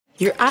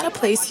you're at a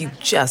place you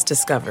just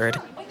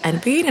discovered.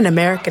 And being an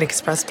American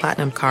Express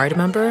Platinum card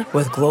member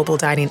with global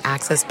dining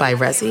access by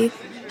Resy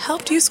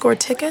helped you score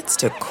tickets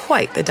to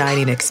quite the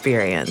dining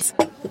experience.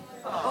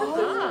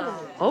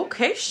 Oh,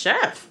 okay,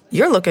 chef.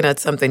 You're looking at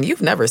something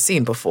you've never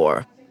seen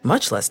before,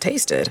 much less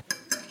tasted.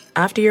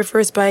 After your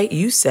first bite,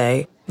 you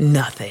say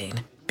nothing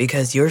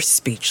because you're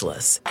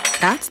speechless.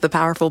 That's the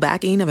powerful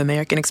backing of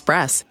American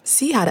Express.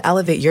 See how to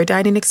elevate your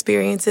dining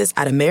experiences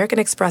at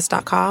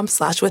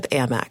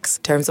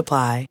americanexpress.com/withAmex. Terms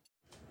apply.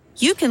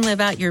 You can live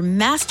out your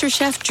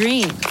MasterChef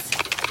dreams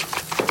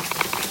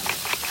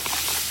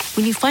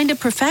when you find a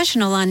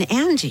professional on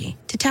Angie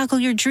to tackle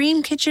your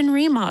dream kitchen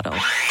remodel.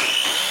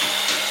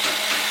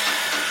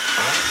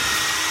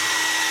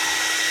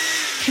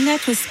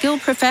 Connect with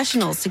skilled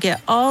professionals to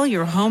get all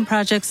your home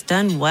projects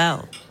done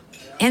well.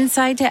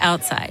 Inside to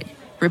outside,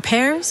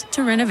 repairs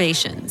to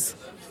renovations.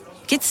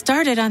 Get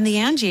started on the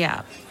Angie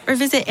app or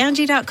visit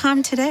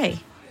Angie.com today.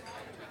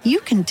 You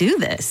can do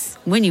this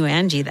when you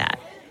Angie that.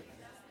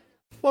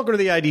 Welcome to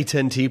the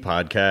ID10T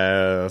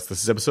podcast.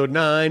 This is episode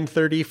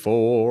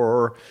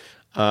 934.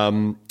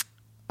 I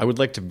would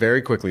like to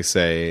very quickly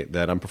say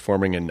that I'm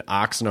performing in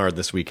Oxnard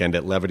this weekend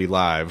at Levity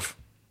Live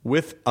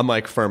with a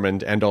Mike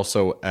Furman and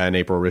also an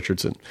April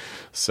Richardson.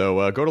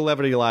 So go to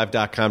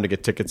levitylive.com to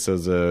get tickets.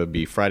 Those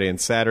be Friday and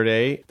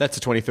Saturday. That's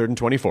the 23rd and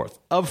 24th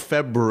of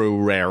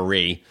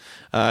February.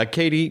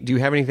 Katie, do you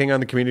have anything on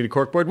the community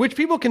corkboard? Which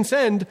people can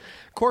send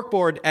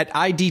corkboard at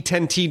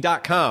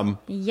id10t.com.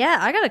 Yeah,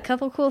 I got a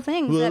couple cool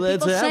things that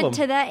people sent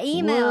to that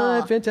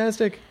email. What?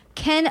 Fantastic.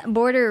 Ken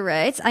Border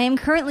writes, I am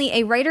currently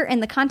a writer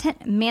and the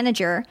content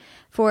manager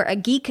for a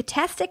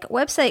geek-tastic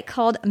website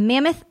called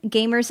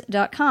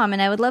mammothgamers.com,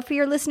 and I would love for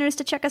your listeners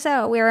to check us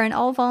out. We are an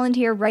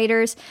all-volunteer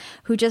writers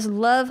who just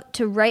love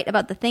to write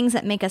about the things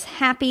that make us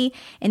happy.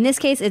 In this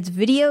case, it's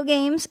video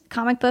games,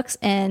 comic books,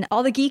 and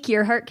all the geek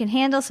your heart can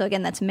handle. So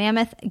again, that's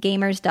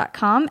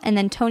mammothgamers.com. And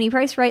then Tony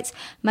Price writes,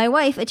 my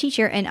wife, a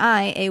teacher, and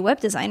I, a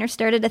web designer,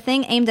 started a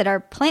thing aimed at our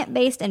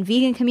plant-based and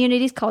vegan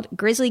communities called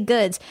Grizzly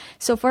Goods.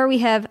 So far, we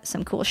have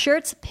some cool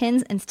shirts,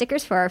 pins, and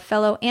stickers for our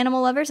fellow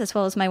animal lovers, as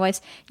well as my wife's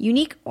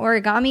unique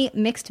origami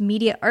mixed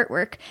media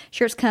artwork.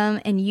 Shirts come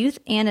in youth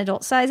and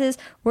adult sizes.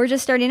 We're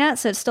just starting out,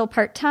 so it's still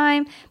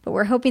part-time, but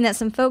we're hoping that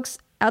some folks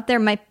out there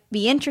might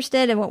be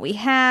interested in what we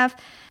have.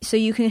 So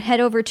you can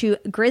head over to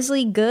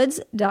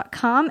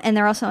grizzlygoods.com, and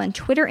they're also on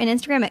Twitter and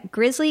Instagram at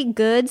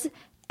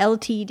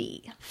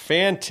grizzlygoods.ltd.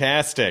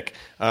 Fantastic.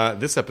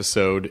 This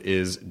episode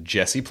is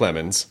Jesse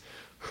Plemons,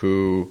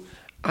 who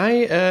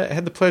I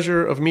had the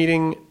pleasure of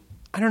meeting,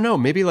 I don't know,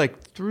 maybe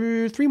like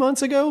 3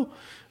 months ago.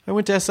 I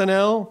went to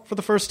SNL for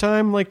the first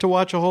time, like to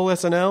watch a whole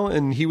SNL,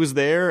 and he was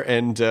there,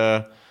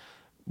 and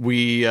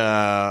we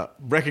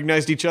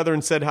recognized each other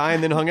and said hi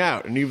and then hung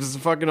out, and he was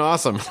fucking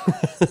awesome.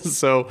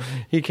 So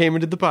he came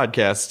and did the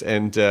podcast,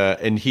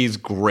 and he's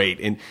great.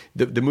 And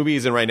the movie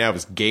he's in right now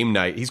is Game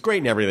Night. He's great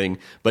in everything,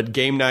 but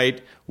Game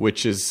Night,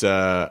 which is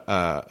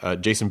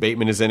Jason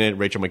Bateman is in it,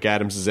 Rachel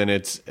McAdams is in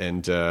it,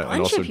 and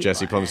also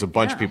Jesse Plemons. A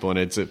bunch of people in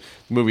it. The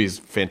movie is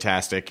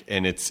fantastic,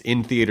 and it's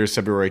in theaters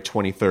February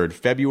 23rd.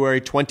 February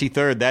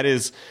 23rd. That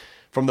is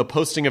from the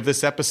posting of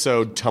this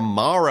episode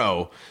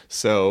tomorrow.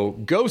 So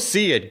go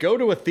see it. Go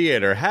to a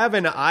theater. Have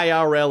an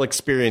IRL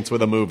experience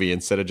with a movie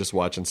instead of just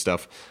watching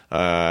stuff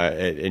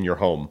in your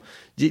home.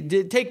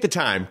 Take the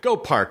time. Go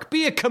park.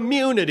 Be a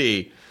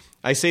community.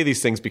 I say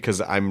these things because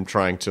I'm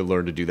trying to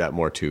learn to do that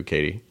more too,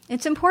 Katie.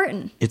 It's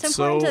important. It's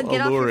important so to get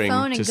off your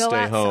phone and go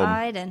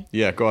outside. And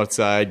yeah, go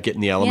outside, get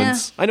in the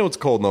elements. Yeah. I know it's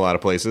cold in a lot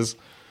of places.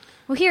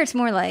 Well, here it's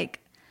more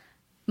like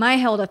my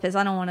holdup is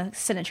I don't want to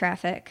sit in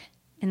traffic.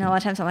 And a lot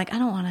of times I'm like, I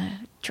don't want to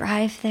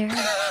drive there.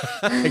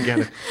 I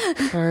gotta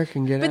park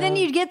and get out. But then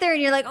you get there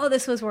and you're like, oh,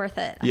 this was worth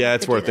it. Yeah,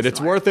 it's worth it. It's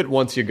worth it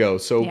once you go.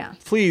 So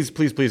please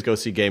go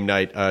see Game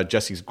Night.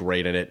 Jesse's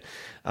great in it.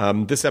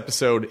 This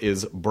episode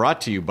is brought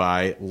to you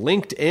by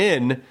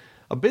LinkedIn.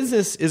 A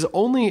business is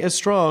only as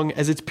strong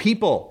as its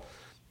people.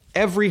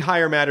 Every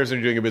hire matters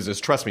when you're doing a business.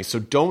 Trust me. So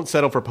don't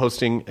settle for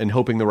posting and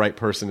hoping the right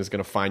person is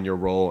going to find your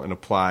role and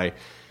apply.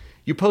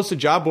 You post to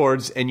job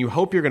boards and you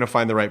hope you're going to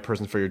find the right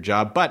person for your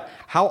job, but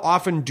how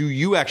often do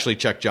you actually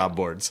check job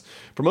boards?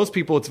 For most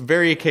people, it's a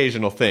very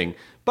occasional thing.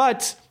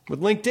 But with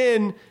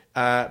LinkedIn,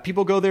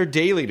 people go there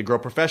daily to grow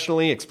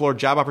professionally, explore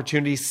job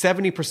opportunities.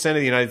 70% of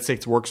the United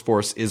States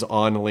workforce is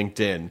on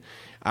LinkedIn.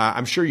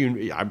 I'm sure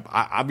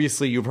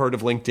obviously you've heard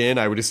of LinkedIn.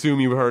 I would assume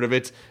you've heard of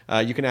it.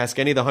 You can ask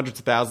any of the hundreds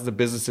of thousands of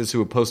businesses who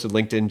have posted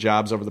LinkedIn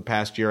jobs over the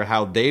past year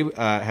how they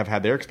have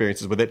had their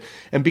experiences with it.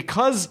 And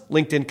because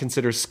LinkedIn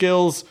considers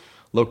skills,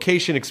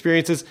 location,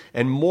 experiences,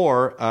 and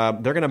more,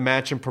 they're going to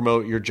match and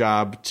promote your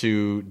job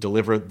to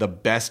deliver the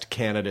best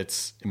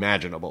candidates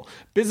imaginable.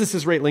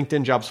 Businesses rate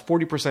LinkedIn jobs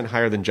 40%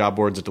 higher than job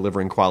boards at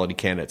delivering quality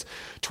candidates.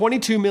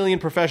 22 million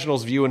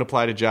professionals view and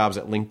apply to jobs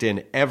at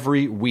LinkedIn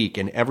every week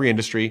in every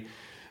industry.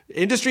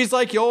 Industries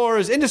like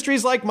yours,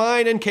 industries like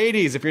mine and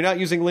Katie's. If you're not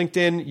using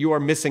LinkedIn, you are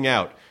missing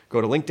out.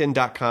 Go to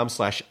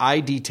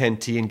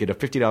linkedin.com/ID10T and get a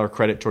 $50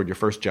 credit toward your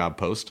first job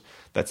post.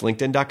 That's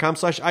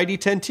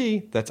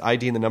linkedin.com/ID10T. That's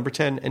ID in the number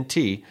 10 and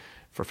T.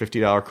 for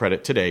 $50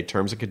 credit today.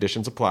 Terms and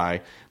conditions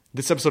apply.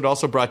 This episode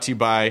also brought to you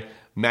by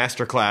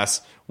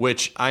Masterclass,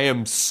 which I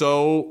am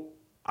so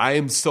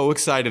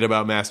excited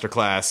about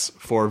Masterclass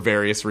for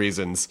various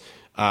reasons.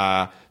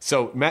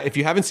 So if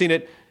you haven't seen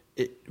it,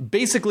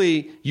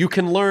 basically you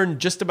can learn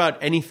just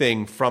about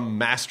anything from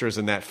masters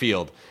in that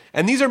field.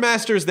 And these are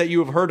masters that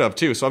you have heard of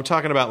too. So I'm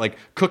talking about like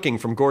cooking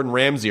from Gordon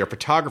Ramsay, or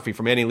photography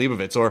from Annie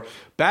Leibovitz, or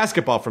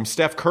basketball from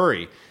Steph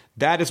Curry.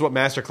 That is what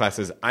Masterclass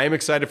is. I am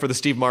excited for the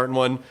Steve Martin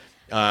one.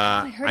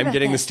 I'm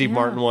getting the Steve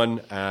Martin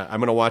one. I'm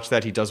going to watch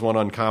that. He does one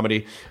on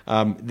comedy.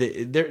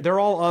 They're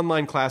all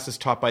online classes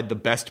taught by the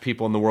best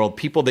people in the world,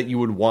 people that you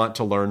would want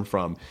to learn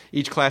from.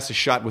 Each class is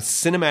shot with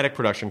cinematic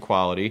production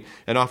quality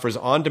and offers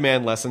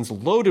on-demand lessons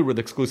loaded with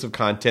exclusive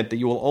content that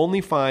you will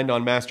only find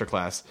on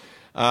Masterclass.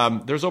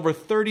 There's over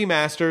 30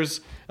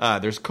 masters.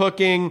 There's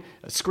cooking,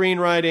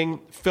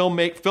 screenwriting,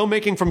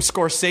 filmmaking from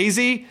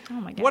Scorsese. Oh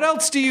my God. What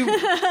else do you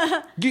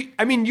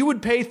I mean, you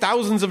would pay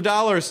thousands of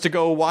dollars to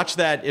go watch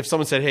that if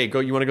someone said, hey,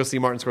 you want to go see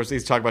Martin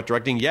Scorsese talk about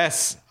directing?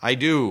 Yes, I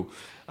do.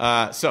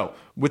 So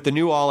with the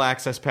new All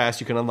Access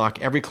Pass, you can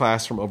unlock every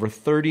class from over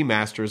 30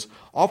 masters,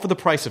 all for the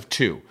price of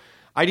 2.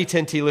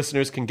 ID10T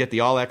listeners can get the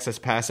All Access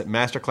Pass at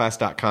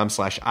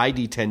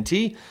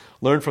masterclass.com/ID10T.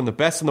 Learn from the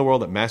best in the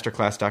world at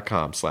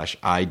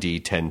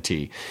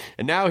masterclass.com/ID10T.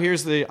 And now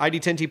here's the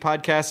ID10T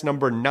podcast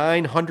number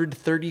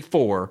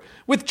 934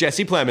 with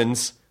Jesse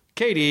Plemons.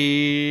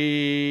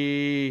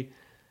 Katie,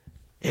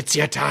 it's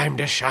your time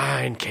to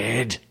shine,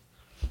 kid.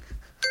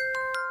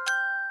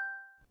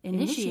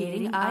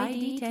 Initiating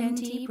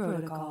ID10T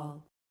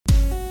protocol.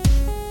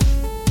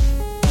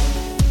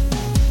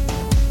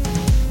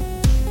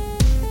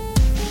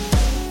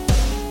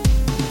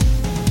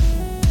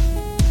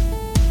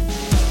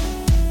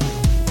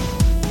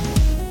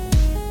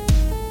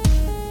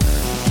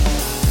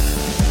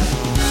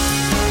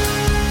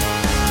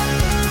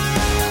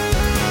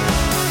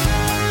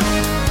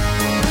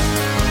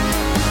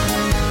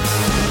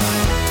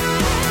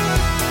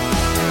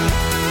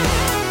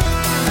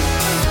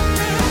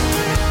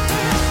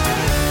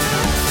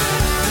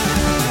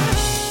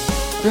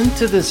 Been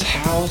to this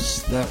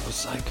house that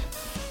was like,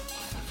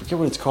 I forget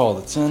what it's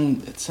called. It's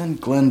in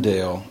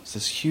Glendale. It's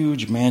this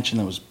huge mansion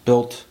that was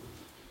built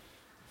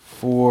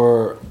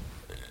for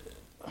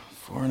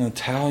an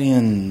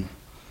Italian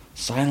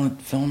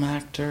silent film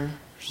actor.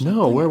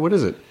 No, what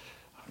is it?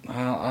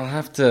 I'll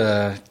have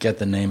to get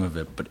the name of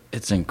it, but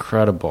it's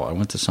incredible. I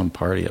went to some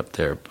party up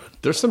there, but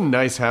There's some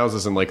nice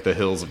houses in like the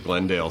hills of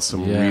Glendale.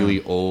 Some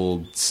really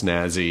old,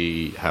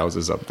 snazzy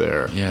houses up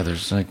there. Yeah,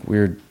 there's like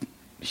weird,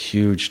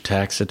 huge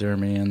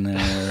taxidermy in there.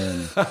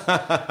 And...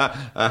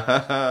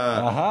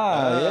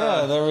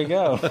 yeah, there we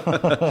go.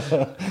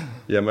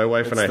 Yeah, my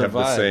wife and I have the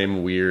vibe.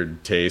 same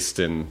weird taste,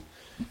 and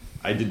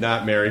I did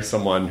not marry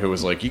someone who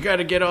was like, you got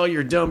to get all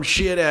your dumb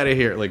shit out of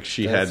here. Like,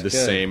 she had the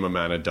same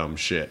amount of dumb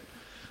shit.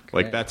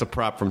 Like, that's a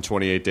prop from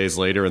 28 Days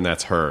Later, and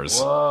that's hers.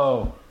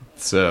 Whoa.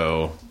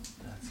 So...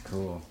 That's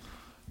cool.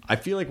 I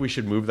feel like we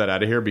should move that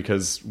out of here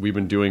because we've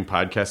been doing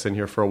podcasts in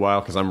here for a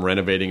while because I'm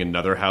renovating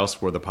another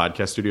house where the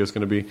podcast studio is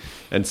going to be.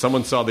 And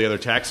someone saw the other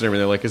taxidermy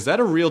and they're like, is that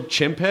a real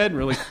chimp head? And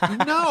we're like,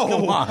 no.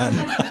 Come on.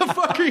 What the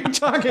fuck are you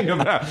talking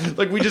about?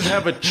 Like, we just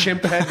have a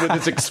chimp head with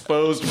its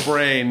exposed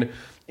brain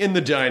in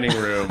the dining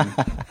room.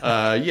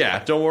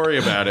 Yeah, don't worry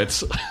about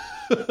it.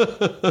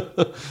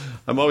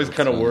 I'm always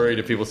kind of worried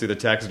if people see the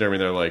taxidermy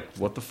and they're like,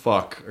 what the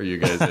fuck are you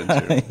guys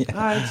into?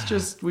 It's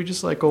just, we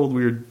just like old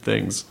weird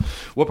things.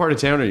 What part of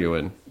town are you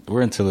in?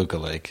 We're in Toluca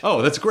Lake.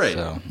 Oh, that's great.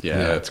 So, yeah,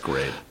 that's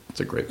great. It's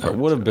a great part. It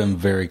would have been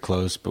very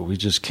close, but we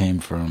just came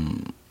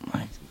from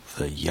like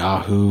the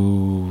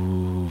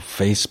Yahoo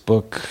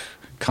Facebook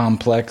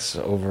complex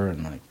over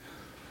and like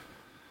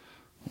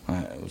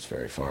it was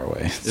very far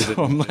away.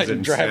 So I'm like is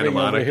it driving Santa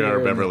Monica over here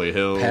or Beverly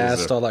Hills?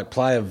 Past all like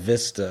Playa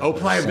Vista. Oh,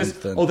 Playa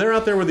Vista. Oh, they're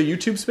out there where the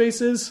YouTube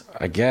space is?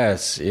 I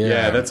guess, yeah.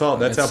 Yeah, that's all.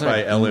 That's It's out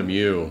by like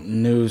LMU.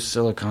 New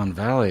Silicon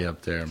Valley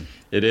up there.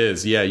 It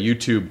is. Yeah,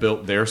 YouTube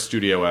built their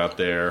studio out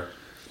there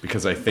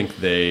because I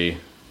think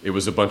it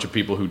was a bunch of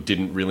people who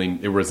didn't really,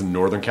 it was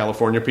Northern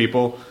California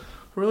people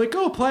who were like,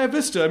 oh, Playa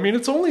Vista. I mean,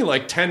 it's only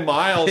like 10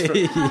 miles.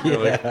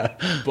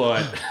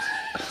 But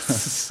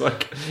it's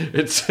like,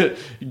 it's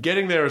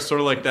getting there is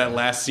sort of like that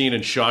last scene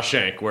in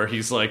Shawshank where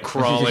he's like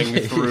crawling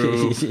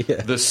through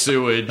the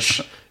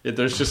sewage.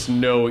 There's just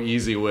no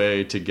easy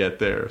way to get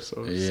there.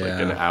 So it's like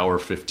an hour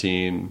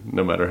 15,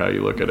 no matter how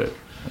you look at it.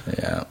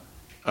 Yeah.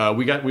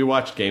 We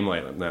watched Game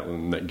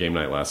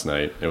Night last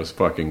night. It was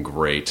fucking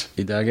great.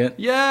 You dug it?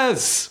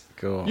 Yes.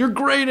 Cool. You're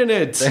great in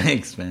it.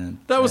 Thanks, man.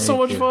 That was so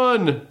much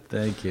fun.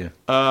 Thank you.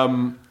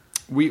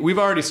 We've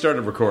already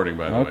started recording,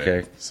 by the way.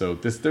 Okay. So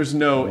it's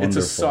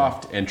a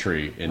soft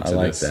entry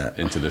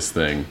into this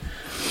thing.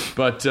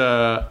 But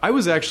I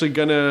was actually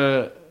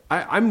gonna.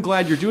 I'm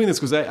glad you're doing this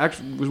because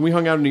when we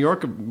hung out in New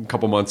York a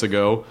couple months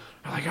ago,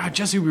 I'm like,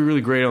 Jesse would be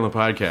really great on the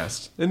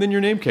podcast, and then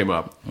your name came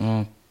up.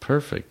 Well,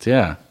 perfect.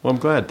 Yeah. Well, I'm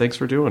glad. Thanks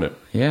for doing it.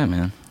 Yeah,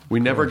 man.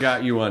 We never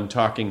got you on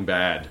Talking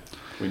Bad.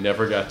 We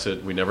never got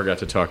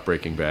to talk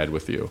Breaking Bad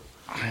with you.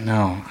 I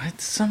know.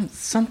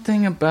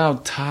 Something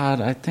about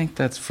Todd. I think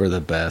that's for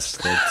the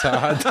best. That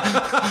Todd,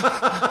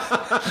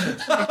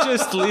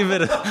 just leave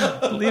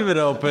it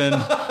open.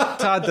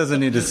 Todd doesn't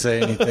need to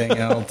say anything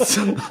else.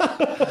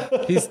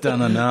 He's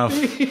done enough.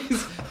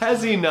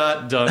 Has he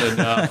not done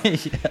enough?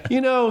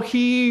 Yeah.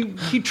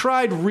 He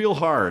tried real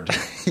hard.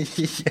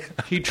 Yeah.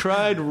 He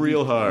tried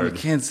real hard. You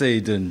can't say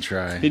he didn't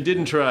try. He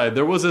didn't try.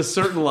 There was a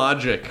certain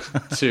logic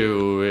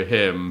to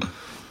him,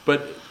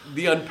 but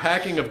the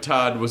unpacking of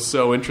Todd was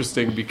so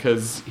interesting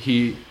because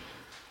he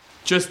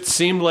just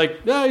seemed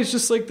like, he's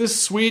just like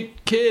this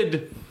sweet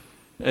kid.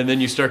 And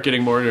then you start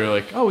getting more and you're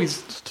like, oh,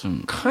 he's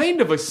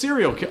kind of a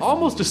serial killer,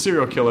 almost a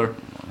serial killer.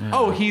 Yeah.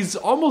 Oh, he's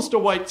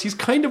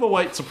kind of a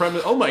white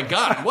supremacist. Oh my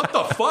God, what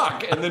the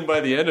fuck? And then by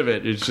the end of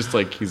it, it's just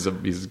like he's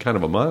kind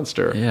of a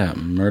monster. Yeah,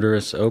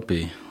 murderous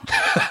Opie.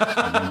 Yeah.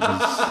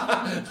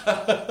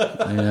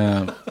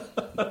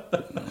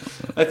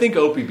 I think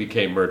Opie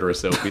became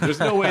murderous Opie. There's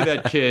no way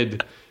that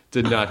kid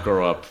did not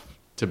grow up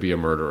to be a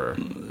murderer.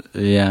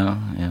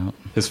 Yeah.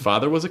 His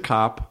father was a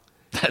cop.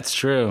 That's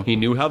true. He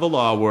knew how the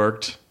law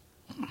worked.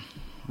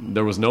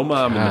 There was no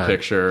mom in the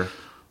picture.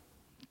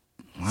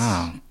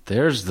 Wow,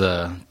 there's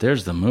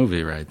the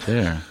movie right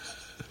there.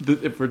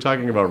 If we're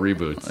talking about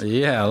reboots.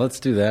 Yeah,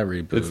 let's do that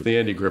reboot. It's the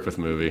Andy Griffith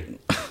movie.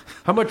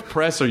 How much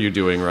press are you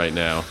doing right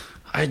now?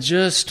 I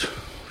just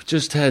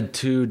had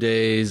 2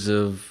 days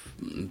of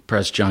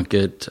press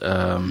junket,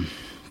 and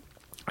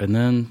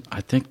then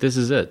I think this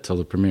is it till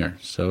the premiere.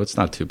 So it's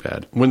not too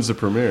bad. When's the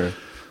premiere?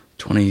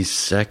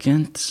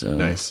 22nd. So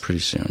nice.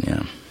 Pretty soon,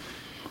 yeah.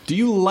 Do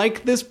you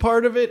like this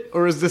part of it,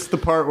 or is this the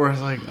part where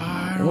it's like,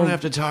 I don't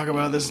have to talk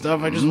about this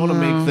stuff. I just want to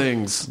make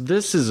things.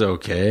 This is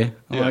okay.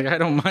 Yeah. Like, I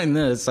don't mind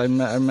this. I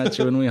met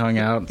you when we hung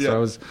out, so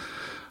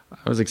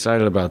I was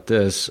excited about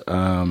this.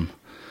 The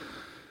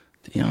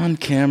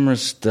on-camera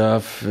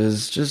stuff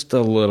is just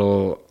a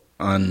little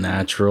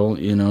unnatural.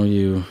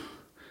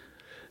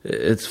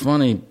 It's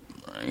funny.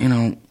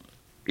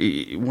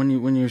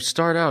 When you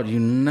start out, you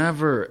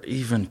never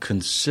even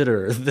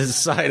consider this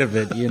side of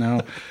it.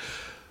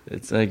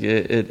 It's like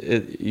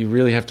you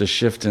really have to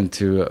shift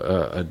into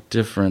a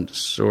different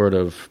sort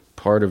of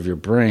part of your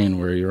brain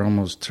where you're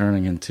almost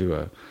turning into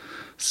a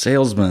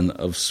salesman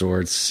of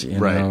sorts,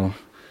 right.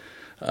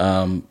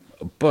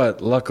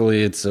 But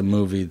luckily it's a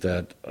movie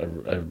that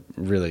I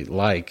really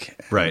like.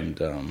 Right.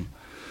 And,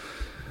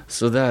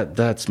 so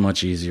that's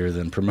much easier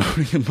than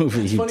promoting a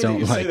movie it's you funny don't that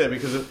you like. say that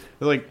because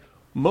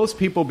most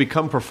people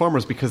become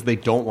performers because they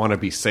don't want to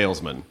be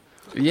salesmen.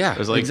 Yeah,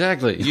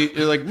 exactly.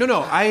 You're like,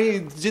 no, I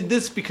did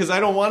this because I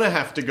don't want to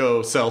have to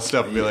go sell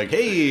stuff and be like,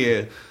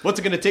 hey, what's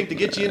it going to take to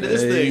get you into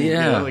this thing?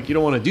 Yeah. You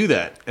don't want to do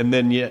that. And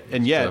then yet,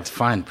 it's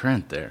fine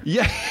print there.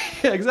 Yeah,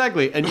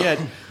 exactly. And yet,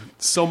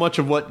 so much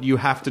of what you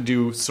have to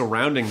do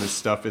surrounding this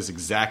stuff is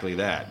exactly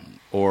that.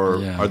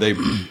 Or are they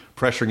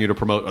pressuring you to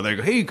promote? Are they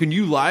like, hey, can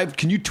you live?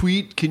 Can you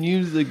tweet? Can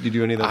you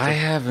do any of that stuff?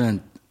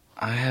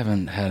 I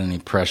haven't had any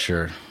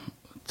pressure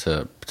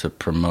to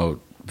promote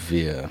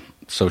via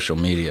social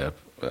media.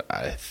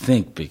 I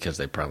think because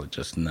they probably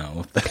just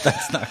know that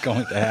that's not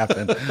going to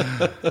happen.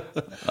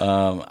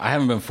 I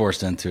haven't been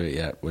forced into it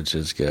yet, which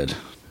is good.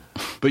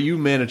 But you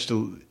managed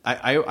to.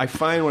 I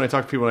find when I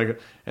talk to people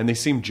and they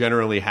seem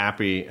generally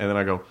happy, and then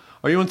I go,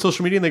 "Are you on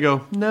social media?" And they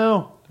go,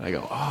 "No." I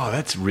go, "Oh,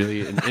 that's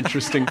really an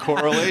interesting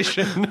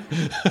correlation."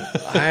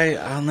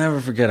 I'll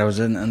never forget. I was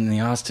in the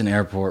Austin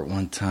airport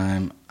one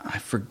time. I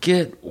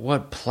forget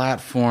what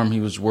platform he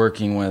was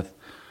working with.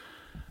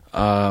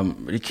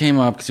 He came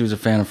up because he was a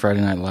fan of Friday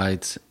Night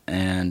Lights,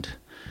 and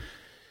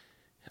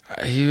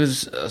he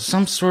was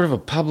some sort of a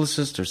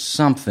publicist or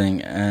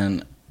something,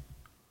 and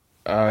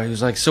he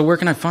was like, so where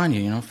can I find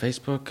you?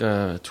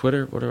 Facebook,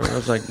 Twitter, whatever. I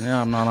was like,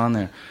 no, I'm not on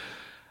there.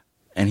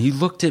 And he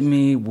looked at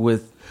me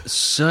with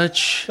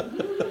such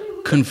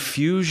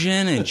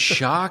confusion and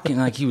shock, and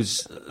like he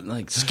was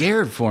like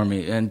scared for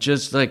me and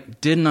just like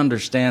didn't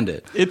understand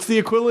it. It's the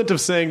equivalent of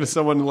saying to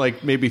someone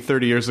like maybe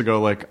 30 years ago,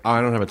 like, oh,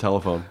 I don't have a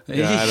telephone.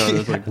 Yeah, I don't.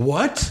 It's like,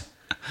 what?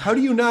 How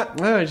do you not?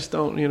 Well, I just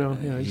don't.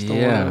 I just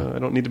don't. I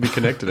don't need to be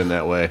connected in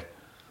that way.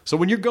 So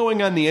when you're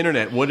going on the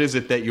internet, what is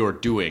it that you're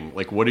doing?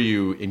 Like, what are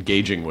you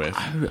engaging with?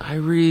 I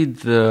read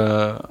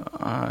the,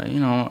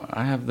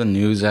 I have the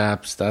news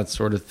apps, that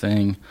sort of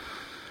thing.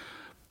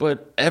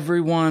 But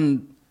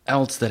everyone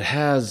else that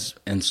has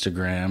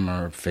Instagram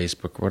or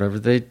Facebook or whatever,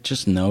 they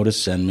just know to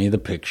send me the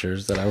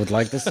pictures that I would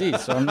like to see.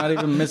 So I'm not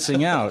even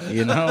missing out,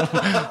 They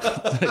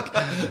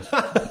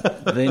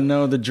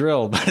know the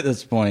drill by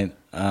this point.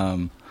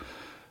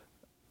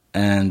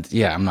 And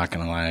yeah, I'm not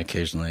going to lie. I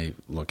occasionally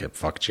look at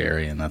Fuck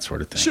Jerry and that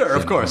sort of thing. Sure,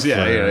 of course.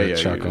 Yeah.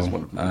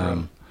 Chuckle.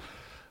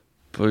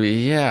 But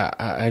yeah,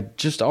 I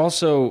just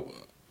also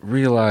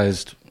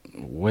realized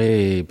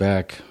way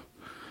back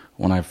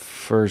when I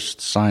first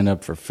signed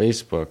up for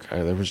Facebook,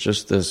 there was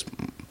just this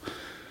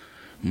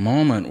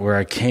moment where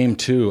I came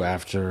to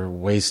after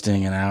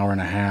wasting an hour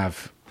and a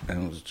half,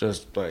 and it was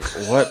just like,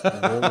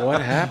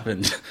 what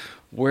happened?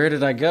 Where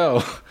did I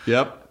go?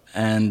 Yep.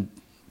 And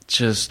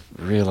just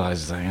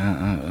realized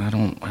I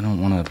don't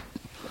want to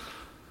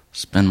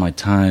spend my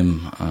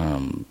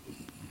time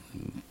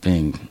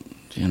being,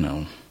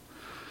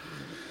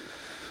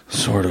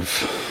 sort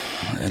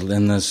of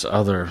in this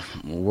other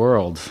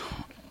world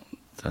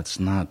that's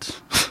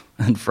not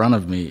in front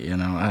of me.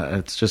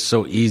 It's just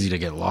so easy to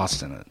get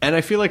lost in it. And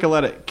I feel like a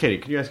lot of... Katie,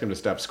 can you ask him to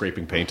stop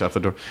scraping paint off the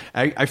door?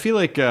 I feel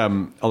like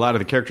a lot of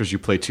the characters you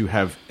play too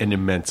have an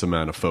immense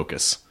amount of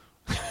focus.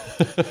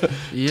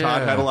 Yeah.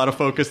 Todd had a lot of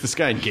focus. This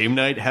guy in Game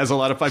Night has a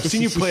lot of... I've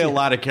seen you play a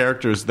lot of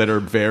characters that are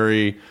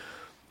very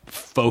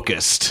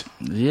focused.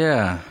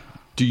 Yeah.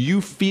 Do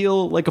you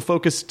feel like a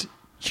focused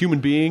human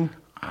being?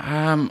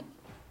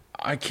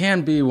 I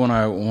can be when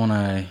I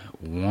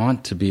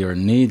want to be or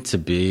need to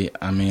be.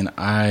 I mean,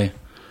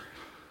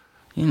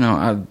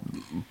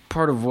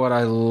 part of what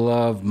I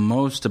love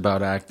most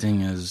about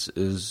acting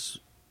is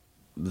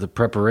the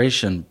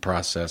preparation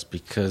process,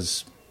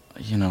 because,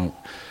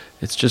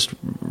 it's just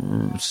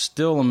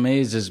still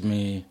amazes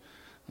me.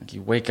 Like,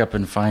 you wake up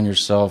and find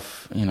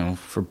yourself,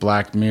 for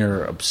Black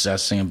Mirror,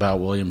 obsessing about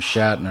William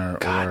Shatner.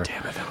 God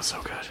damn it, that was so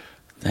good.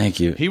 Thank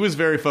you. He was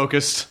very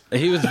focused.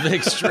 He was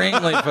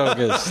extremely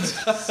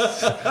focused.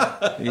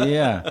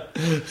 Yeah.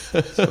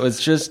 So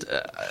it's just,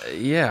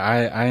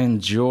 I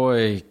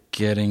enjoy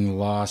getting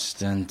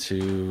lost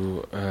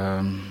into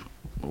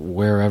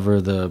wherever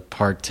the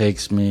part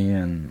takes me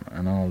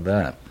and all of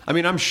that. I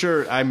mean,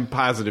 I'm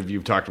positive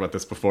you've talked about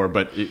this before,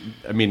 but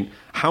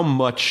how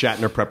much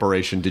Shatner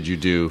preparation did you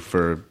do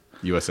for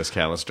USS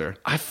Callister?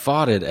 I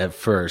fought it at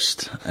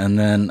first, and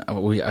then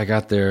I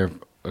got there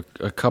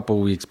a couple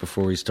weeks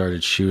before we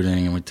started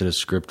shooting, and we did a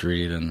script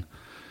read, and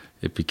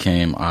it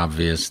became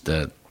obvious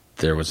that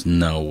there was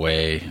no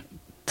way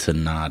to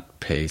not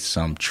pay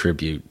some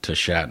tribute to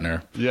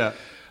Shatner. Yeah.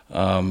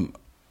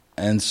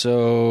 And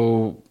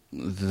so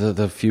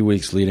the few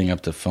weeks leading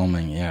up to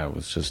filming, it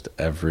was just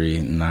every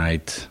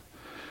night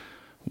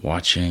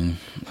watching.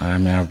 I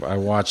mean, I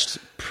watched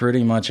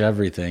pretty much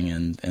everything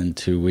in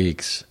 2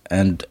 weeks,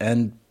 and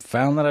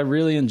found that I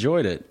really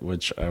enjoyed it,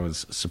 which I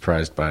was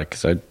surprised by,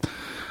 because I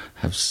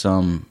have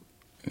some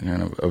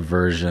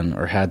aversion,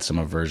 or had some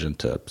aversion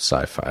to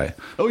sci-fi.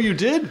 Oh, you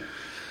did?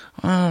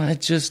 I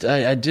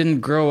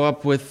didn't grow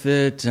up with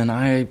it, and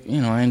I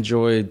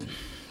enjoyed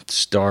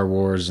Star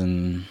Wars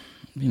and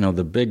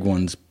the big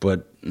ones,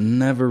 but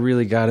never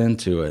really got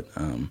into it.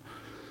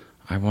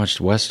 I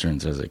watched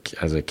westerns as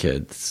a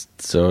kid,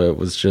 so it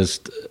was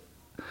just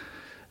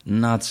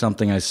not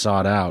something I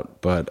sought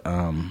out. But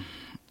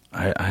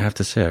I have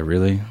to say,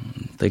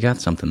 they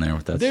got something there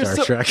with that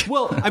Star Trek.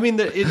 Well, I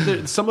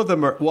mean, some of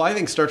them are... Well, I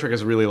think Star Trek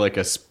is really like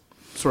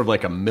sort of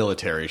like a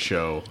military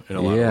show in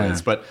a lot of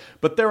ways. But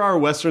there are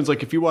westerns.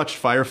 Like, if you watch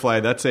Firefly,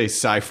 that's a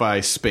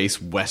sci-fi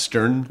space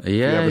western.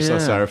 Yeah, if you ever saw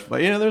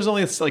Firefly. there's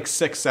only like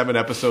 6-7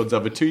 episodes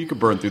of it too. You could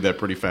burn through that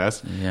pretty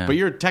fast. Yeah. But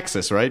you're in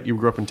Texas, right? You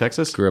grew up in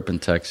Texas? Grew up in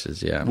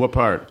Texas, yeah. What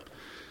part?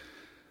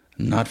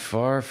 Not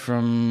far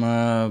from...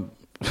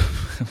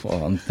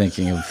 well, I'm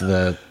thinking of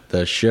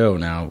the show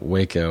now,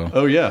 Waco.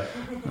 Oh, yeah.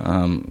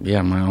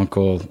 My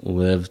uncle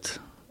lived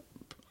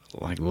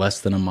like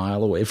less than a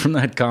mile away from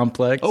that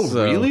complex. Oh,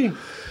 really?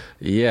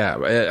 Yeah.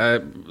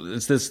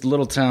 It's this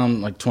little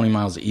town like 20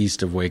 miles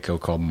east of Waco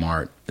called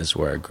Mart is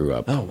where I grew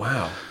up. Oh,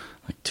 wow.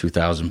 Like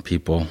 2,000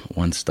 people,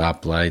 one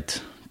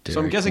stoplight.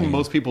 So I'm guessing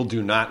most people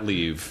do not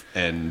leave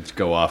and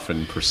go off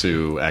and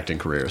pursue acting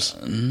careers.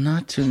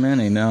 Not too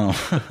many, no.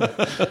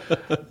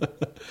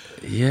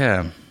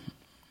 Yeah.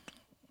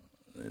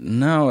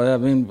 No, I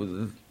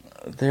mean,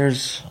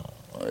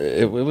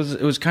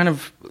 it was kind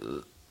of,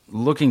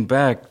 looking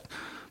back,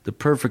 the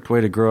perfect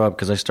way to grow up,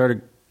 because I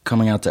started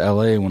coming out to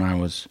LA when I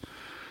was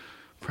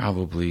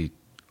probably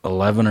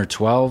 11 or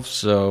 12,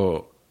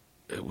 so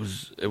it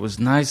was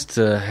nice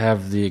to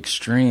have the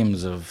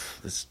extremes of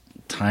this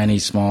tiny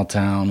small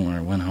town where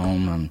I went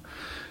home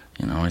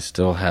and I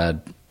still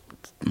had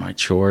my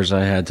chores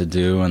I had to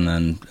do, and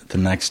then the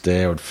next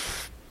day I would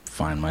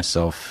find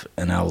myself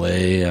in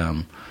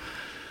LA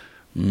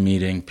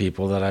meeting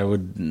people that I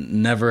would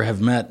never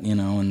have met,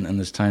 in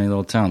this tiny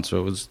little town.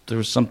 So there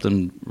was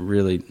something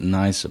really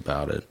nice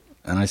about it.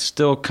 And I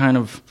still kind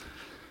of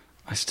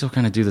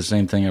do the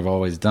same thing I've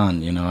always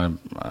done.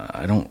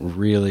 I don't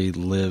really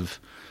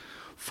live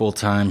full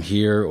time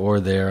here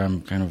or there.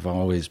 I'm kind of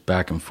always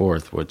back and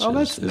forth, which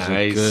is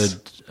nice.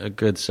 a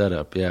good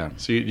setup. Yeah.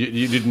 So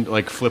you didn't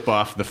like flip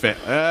off the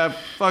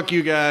fuck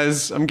you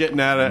guys, I'm getting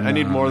at it. I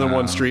need more than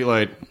one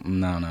streetlight.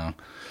 No.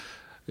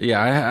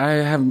 Yeah, I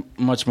have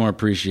much more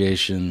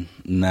appreciation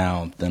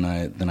now than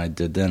I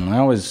did then. And I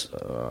always, it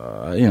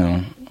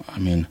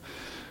was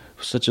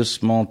such a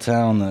small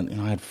town that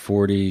I had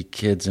 40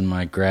 kids in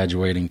my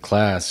graduating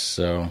class,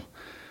 so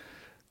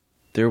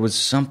there was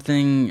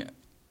something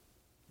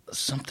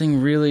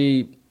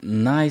really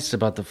nice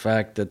about the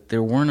fact that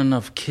there weren't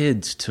enough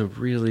kids to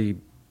really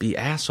be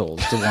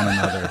assholes to one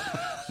another.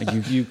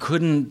 Like you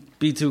couldn't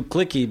be too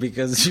cliquey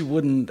because you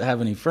wouldn't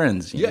have any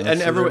friends. Yeah,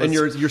 and and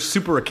you're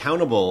super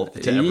accountable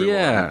to everyone.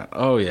 Yeah,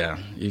 oh yeah.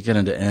 You get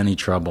into any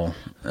trouble,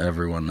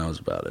 everyone knows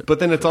about it. But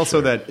then it's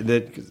also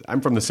that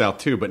I'm from the South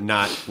too, but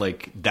not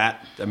like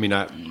that. I mean,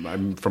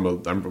 I'm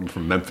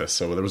from Memphis,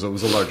 so it was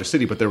a larger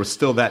city, but there was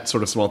still that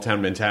sort of small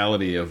town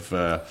mentality of,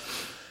 who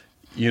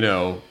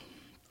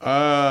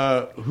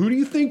do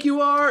you think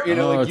you are? You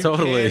know, like you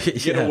totally.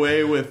 can't get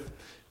away with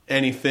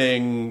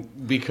anything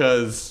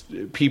because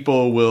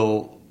people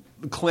will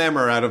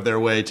clamor out of their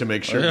way to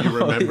make sure you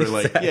remember.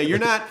 Like, yeah, you're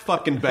not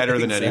fucking better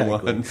than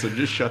anyone, so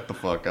just shut the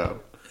fuck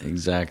up.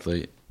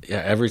 Exactly.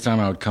 Yeah, every time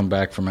I would come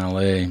back from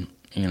LA,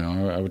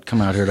 I would come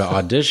out here to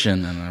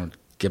audition, and I would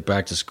get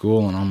back to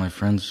school, and all my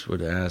friends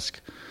would ask,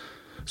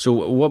 "So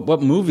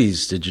what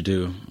movies did you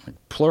do?" Like,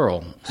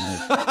 plural.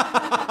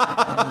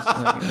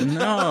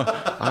 No,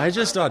 I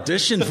just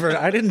auditioned for it.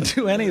 I didn't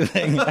do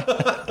anything.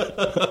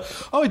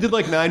 I did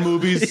like 9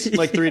 movies,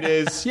 like 3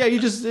 days. Yeah, you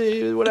just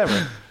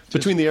whatever.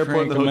 Between the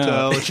airport and the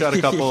hotel, shot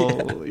a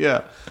couple.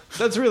 Yeah.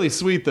 That's really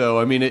sweet, though.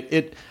 I mean,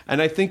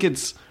 and I think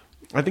it's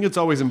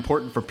always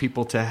important for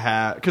people to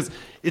have, because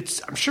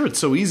I'm sure it's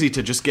so easy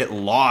to just get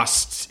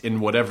lost in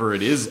whatever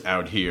it is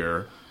out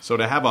here. So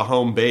to have a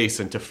home base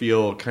and to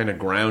feel kind of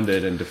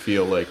grounded and to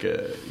feel like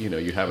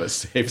you have a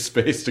safe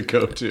space to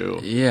go to.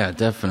 Yeah,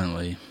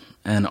 definitely.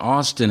 And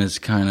Austin is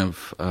kind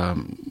of,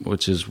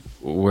 which is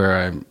where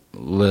I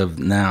live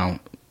now.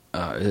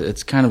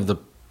 It's kind of the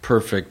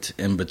perfect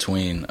in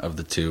between of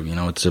the two.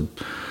 It's a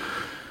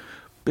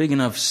big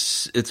enough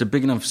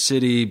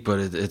city, but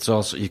it's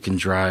also, you can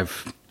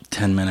drive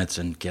 10 minutes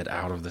and get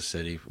out of the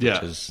city,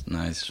 which is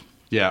nice.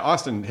 Yeah,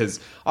 Austin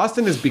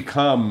has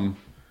become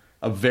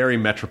a very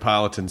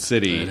metropolitan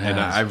city, and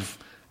I've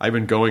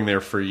been going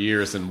there for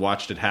years and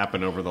watched it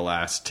happen over the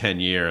last 10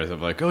 years.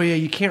 Of like, oh yeah,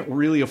 you can't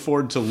really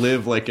afford to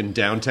live like in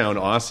downtown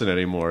Austin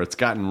anymore. It's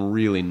gotten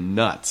really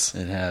nuts.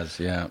 It has,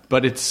 yeah.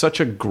 But it's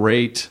such a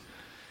great,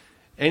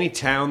 any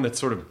town that's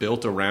sort of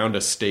built around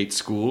a state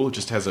school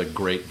just has a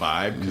great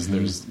vibe, because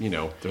there's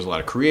a lot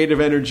of creative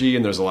energy,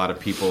 and there's a lot of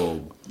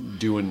people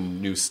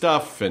doing new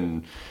stuff,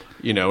 and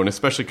and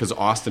especially because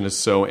Austin is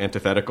so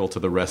antithetical to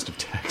the rest of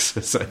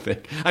Texas, I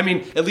think. I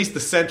mean, at least the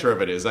center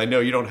of it is. I know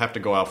you don't have to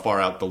go far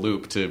out the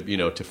loop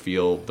to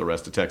feel the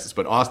rest of Texas,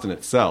 but Austin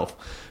itself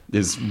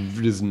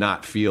does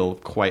not feel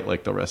quite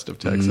like the rest of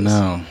Texas.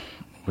 No,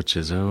 which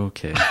is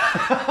okay.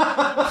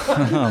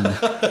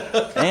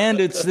 And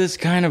it's this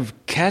kind of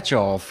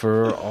catch-all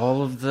for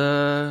all of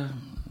the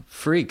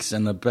freaks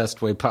in the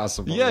best way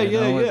possible.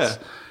 Yeah.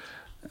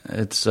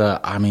 It's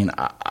I mean,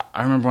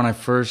 I remember when I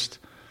first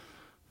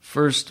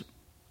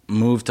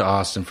moved to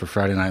Austin for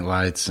Friday Night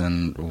Lights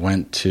and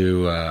went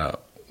to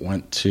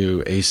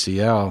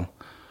ACL.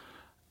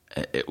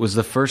 It was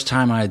the first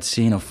time I had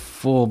seen a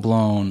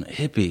full-blown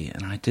hippie,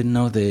 and I didn't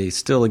know they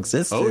still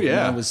existed. Oh, yeah. And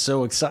I was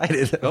so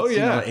excited. I was,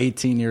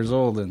 18 years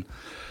old, and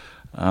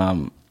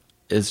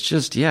it's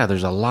just,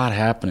 there's a lot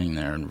happening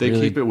there. And they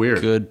really keep it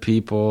weird. Good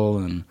people,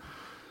 and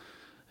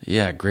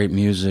great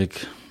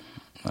music.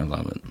 I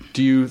love it.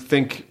 Do you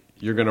think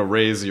you're going to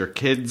raise your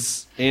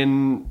kids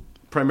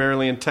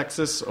primarily in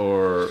Texas,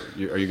 or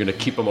are you going to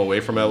keep them away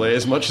from LA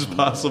as much as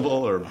possible,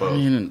 or both? I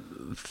mean,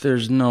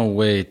 there's no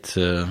way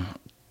to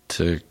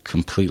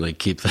completely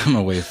keep them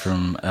away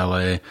from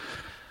LA.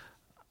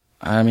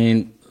 I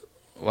mean,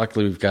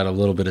 luckily we've got a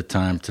little bit of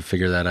time to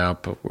figure that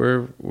out, but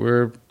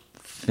we're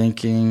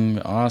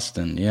thinking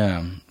Austin,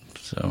 yeah.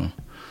 So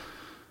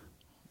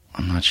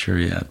I'm not sure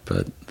yet,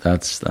 but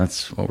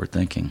that's what we're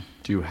thinking.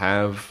 Do you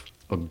have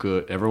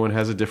everyone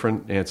has a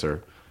different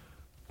answer,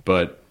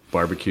 but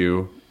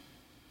barbecue.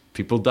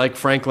 People like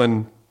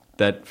Franklin,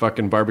 that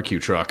fucking barbecue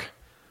truck.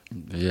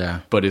 Yeah.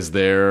 But is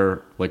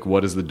there,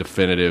 what is the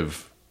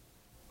definitive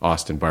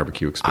Austin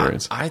barbecue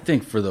experience? I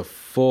think for the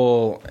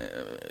full,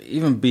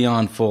 even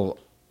beyond full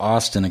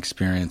Austin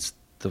experience,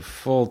 the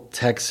full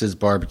Texas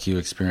barbecue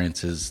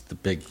experience is the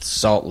big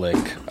Salt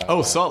Lick.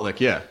 Salt Lick,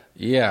 yeah.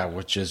 Yeah,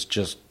 which is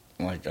just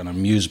like an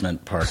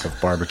amusement park of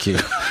barbecue.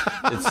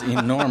 It's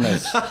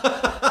enormous.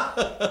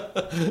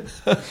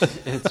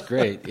 It's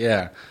great,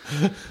 yeah.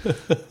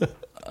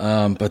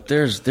 But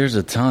there's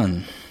a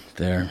ton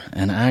there,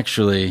 and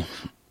actually,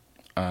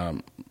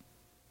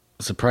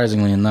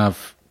 surprisingly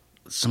enough,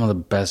 some of the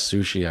best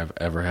sushi I've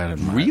ever had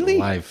in my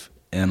life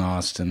in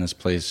Austin. This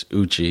place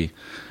Uchi,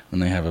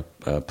 and they have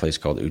a place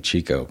called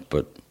Uchiko,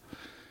 but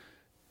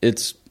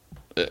it's,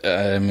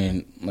 I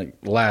mean,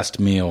 last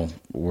meal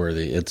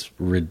worthy. It's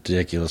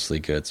ridiculously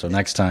good. So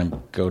next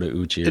time, go to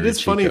Uchi. It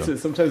is funny.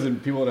 Sometimes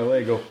people in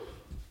LA go,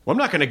 well, I'm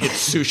not going to get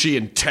sushi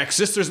in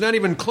Texas. There's not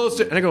even close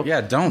to... And I go,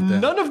 yeah, don't then.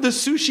 None of the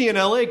sushi in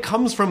L.A.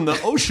 comes from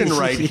the ocean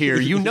right here.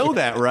 You know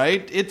that,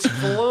 right? It's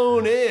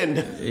flown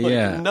in.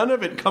 Yeah. None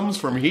of it comes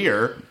from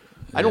here.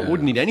 I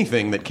wouldn't eat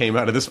anything that came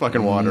out of this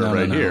fucking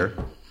water here.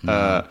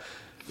 No.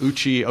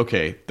 Uchi,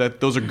 okay.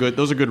 Those are good.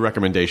 Those are good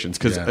recommendations,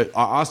 because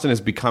Austin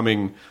is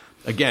becoming...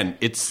 Again,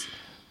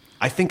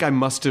 I think I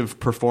must have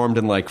performed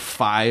in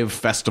 5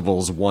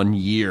 festivals one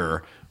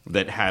year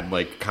that had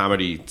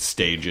comedy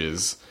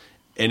stages.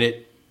 and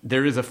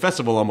there is a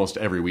festival almost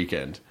every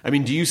weekend. I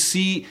mean, do you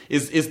see,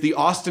 is the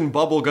Austin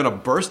bubble going to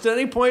burst at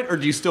any point, or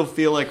do you still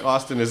feel like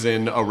Austin is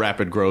in a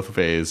rapid growth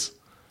phase?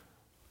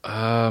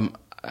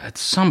 At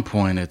some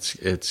point,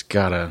 it's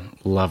got to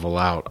level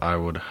out, I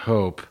would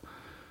hope.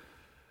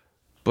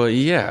 But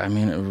yeah, I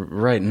mean,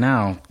 right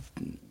now,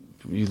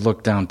 you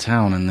look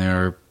downtown and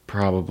there are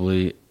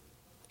probably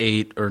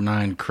 8 or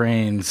 9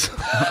 cranes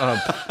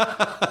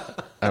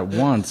up at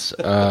once.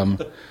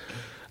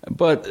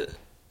 But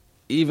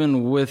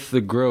even with the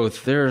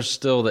growth, there are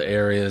still the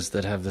areas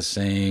that have the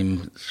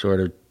same sort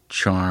of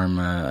charm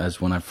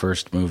as when I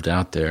first moved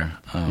out there.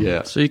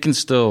 So you can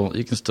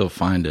still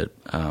find it.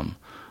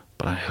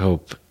 But I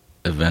hope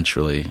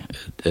eventually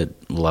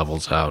it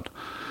levels out.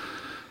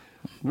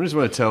 I just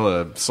want to tell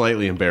a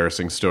slightly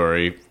embarrassing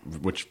story,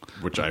 which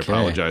I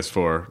apologize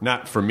for.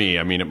 Not for me.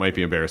 I mean, it might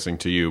be embarrassing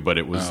to you, but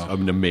it was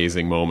an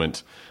amazing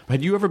moment.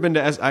 Had you ever been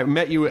to I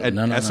met you at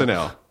SNL.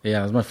 No. Yeah,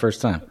 it was my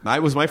first time.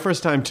 It was my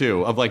first time,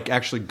 too, of like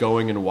actually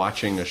going and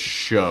watching a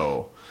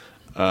show.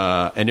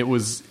 And it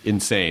was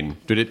insane.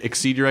 Did it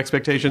exceed your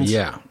expectations?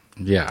 Yeah,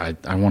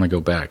 I want to go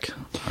back.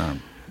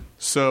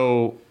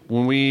 So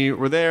when we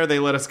were there, they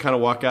let us kind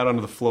of walk out onto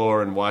the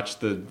floor and watch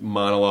the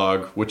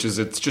monologue,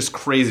 it's just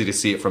crazy to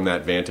see it from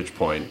that vantage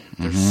point.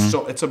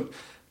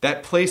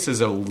 That place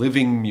is a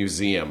living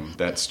museum,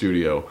 that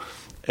studio.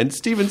 And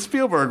Steven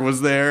Spielberg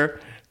was there,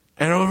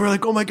 and we were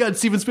like, oh my God,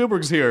 Steven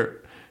Spielberg's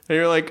here. And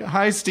you're like,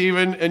 hi,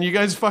 Steven. And you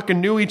guys fucking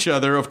knew each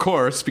other, of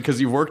course, because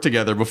you've worked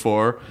together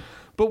before.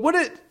 But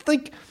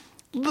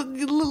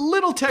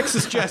little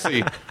Texas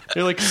Jesse.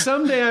 You're like,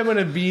 someday I'm going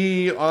to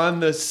be on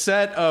the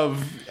set of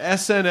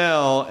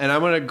SNL, and I'm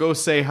going to go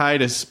say hi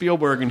to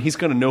Spielberg, and he's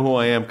going to know who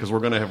I am because we're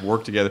going to have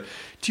worked together.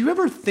 Do you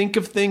ever think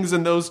of things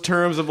in those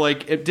terms of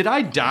like, did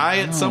I die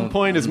at some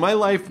point? Is my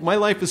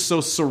life is so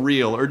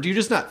surreal, or do you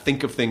just not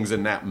think of things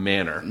in that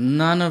manner?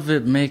 None of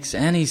it makes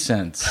any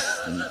sense,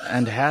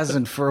 and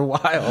hasn't for a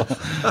while.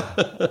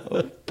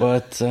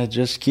 But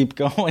just keep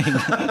going.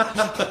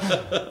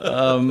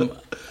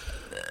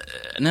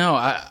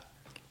 No,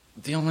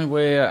 the only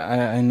way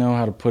I know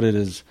how to put it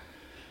is,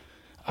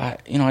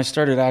 I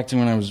started acting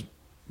when I was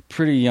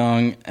pretty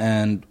young,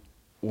 and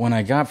when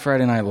I got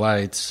Friday Night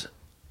Lights,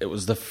 it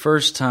was the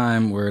first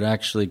time where it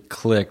actually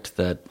clicked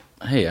that,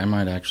 hey, I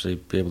might actually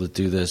be able to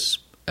do this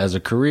as a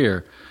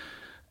career.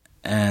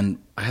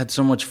 And I had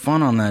so much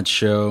fun on that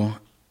show,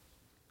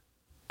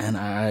 and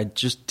I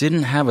just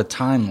didn't have a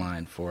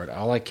timeline for it.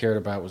 All I cared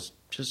about was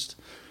just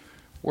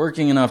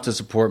working enough to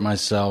support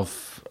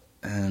myself,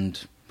 and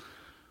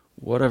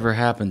whatever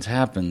happens.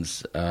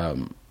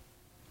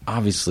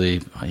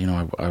 Obviously,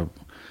 I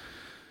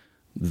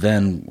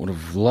then would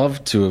have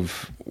loved to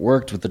have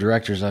worked with the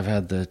directors I've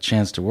had the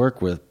chance to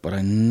work with, but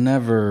I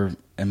never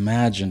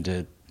imagined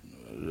it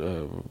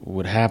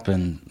would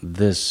happen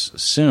this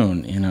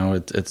soon.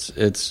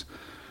 It's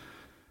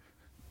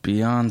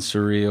beyond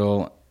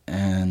surreal,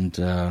 and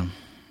I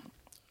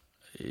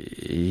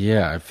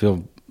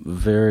feel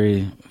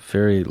very,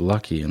 very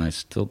lucky, and I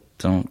still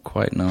don't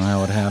quite know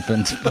how it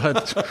happened,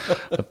 but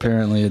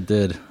apparently it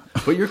did.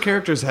 But your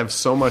characters have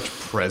so much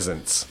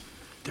presence.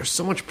 There's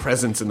so much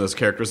presence in those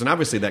characters, and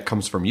obviously that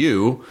comes from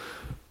you.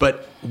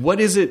 But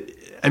what is it?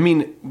 I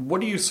mean,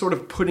 what are you sort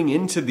of putting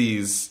into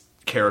these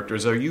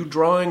characters? Are you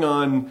drawing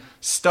on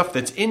stuff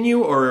that's in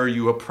you, or are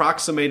you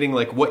approximating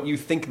like what you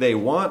think they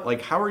want?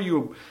 Like, how are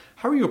you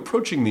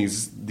approaching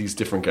these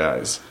different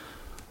guys?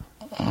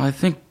 I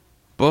think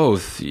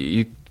both.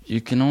 You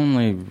can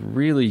only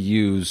really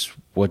use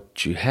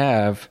what you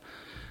have.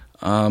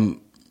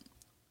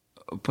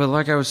 But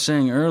like I was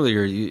saying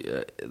earlier,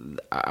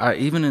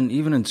 even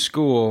in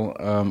school,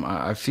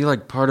 I feel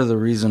like part of the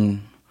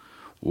reason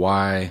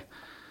why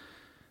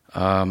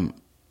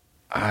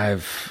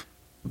I've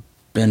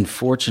been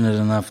fortunate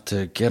enough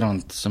to get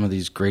on some of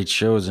these great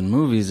shows and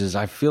movies is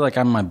I feel like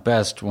I'm my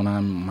best when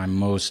I'm my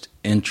most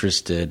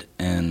interested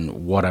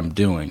in what I'm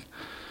doing.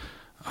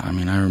 I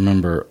mean, I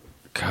remember,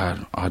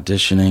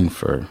 auditioning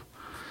for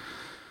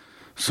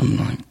some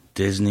like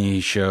Disney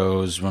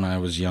shows when I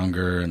was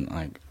younger, and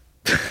like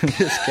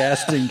this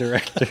casting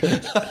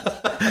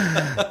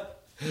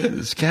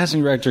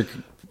director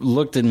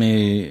looked at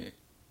me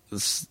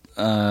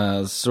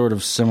sort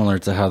of similar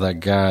to how that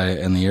guy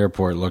in the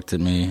airport looked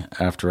at me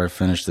after I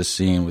finished the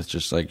scene, with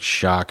just like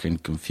shock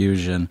and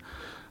confusion.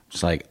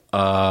 It's like,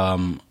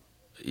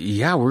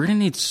 yeah, we're gonna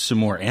need some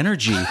more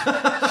energy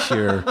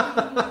here.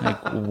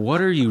 Like,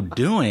 what are you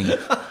doing?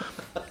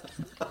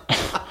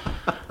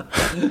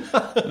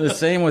 The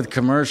same with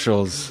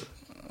commercials.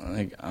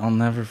 Like, I'll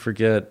never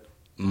forget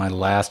my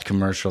last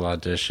commercial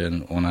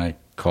audition when I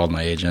called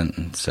my agent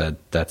and said,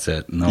 that's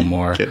it, no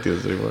more. Can't do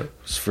this anymore. It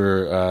was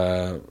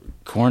for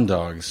corn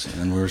dogs,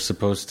 and we were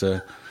supposed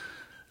to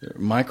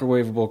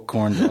microwavable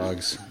corn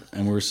dogs,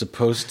 and we were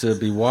supposed to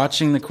be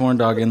watching the corn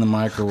dog in the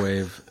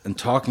microwave and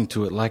talking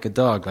to it like a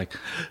dog, like,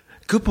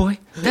 good boy,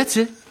 that's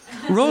it,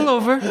 roll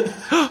over,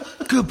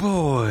 good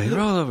boy,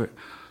 roll over.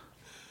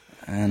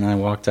 And I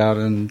walked out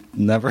and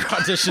never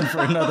auditioned for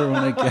another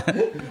one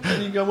again.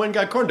 And you went and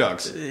got corn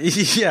dogs.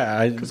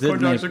 Yeah. Because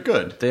corn dogs are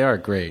good. They are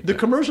great. The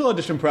commercial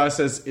audition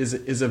process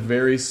is a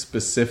very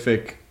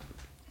specific...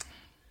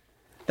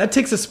 That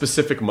takes a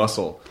specific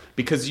muscle.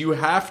 Because you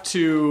have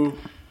to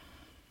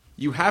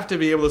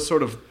be able to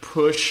sort of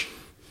push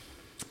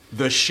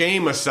the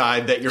shame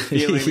aside that you're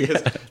feeling.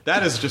 Because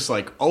that is just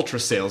like ultra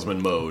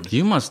salesman mode.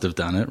 You must have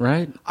done it,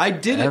 right? I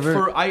did it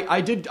for...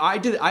 I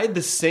had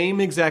the same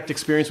exact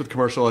experience with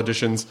commercial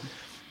auditions,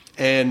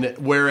 and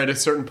where at a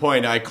certain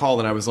point I called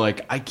and I was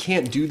like, I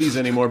can't do these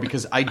anymore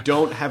because I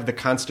don't have the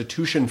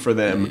constitution for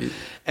them,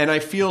 and I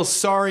feel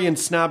sorry and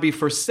snobby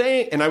for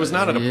saying... And I was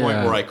not at a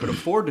point where I could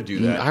afford to do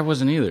that. I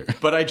wasn't either.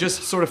 But I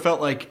just sort of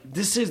felt like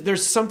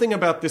there's something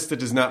about this that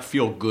does not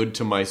feel good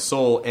to my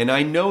soul, and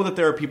I know that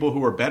there are people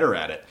who are better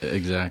at it.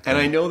 Exactly. And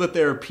I know that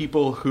there are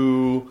people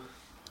who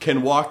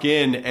can walk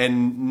in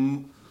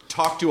and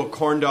talk to a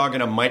corn dog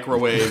in a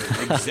microwave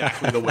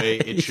exactly the way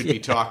it should be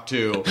talked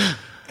to.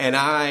 And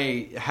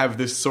I have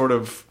this sort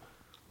of,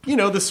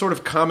 this sort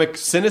of comic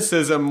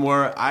cynicism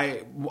where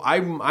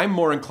I'm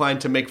more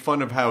inclined to make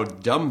fun of how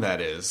dumb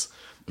that is.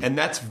 And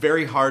that's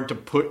very hard to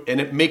put,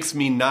 and it makes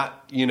me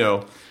not,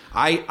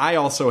 I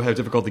also have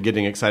difficulty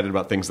getting excited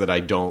about things that I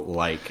don't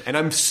like. And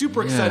I'm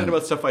super excited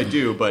about stuff I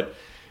do, but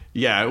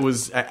yeah, it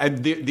was,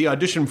 the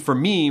audition for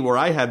me where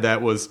I had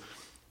that was...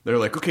 They're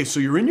like, okay,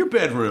 so you're in your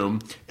bedroom,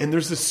 and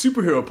there's this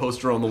superhero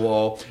poster on the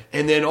wall,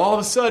 and then all of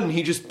a sudden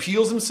he just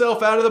peels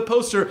himself out of the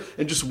poster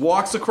and just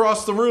walks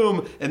across the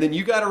room, and then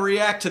you got to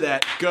react to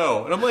that.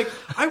 Go. And I'm like,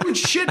 I would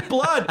shit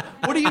blood.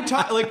 What are you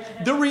talking?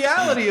 Like, the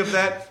reality of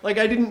that, like,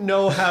 I didn't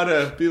know how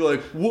to be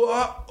like,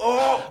 whoa,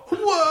 oh,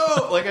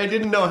 whoa. Like, I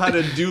didn't know how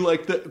to do,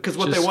 like, because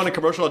what they want in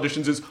commercial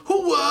auditions is,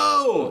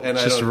 whoa. And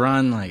just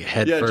run, like,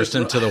 head first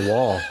into the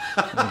wall.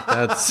 Like,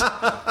 that's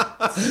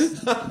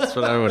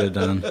what I would have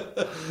done.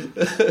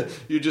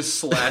 You just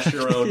slash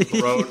your own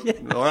throat.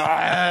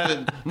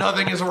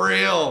 Nothing is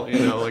real.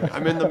 Like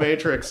I'm in the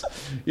Matrix.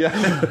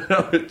 Yeah.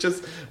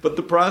 But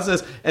the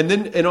process,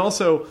 and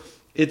also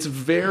it's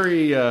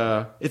very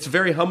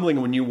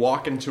humbling when you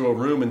walk into a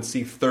room and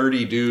see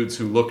 30 dudes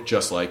who look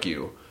just like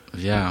you.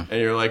 Yeah. And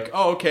you're like,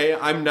 oh, okay,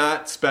 I'm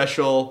not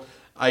special.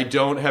 I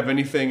don't have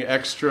anything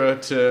extra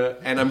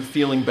and I'm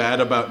feeling bad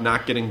about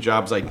not getting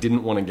jobs I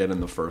didn't want to get in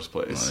the first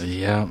place.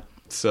 Yeah.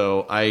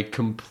 So I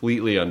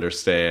completely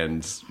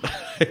understand.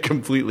 I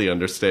completely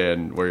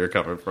understand where you're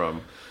coming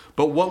from.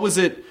 But what was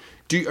it?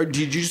 Did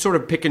you sort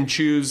of pick and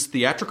choose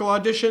theatrical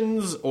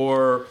auditions,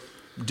 or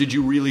did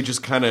you really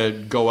just kind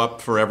of go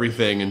up for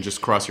everything and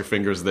just cross your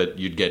fingers that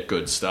you'd get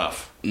good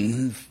stuff?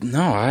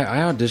 No,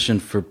 I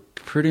auditioned for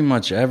pretty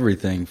much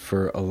everything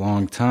for a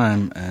long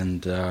time,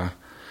 and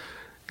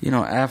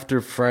after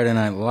Friday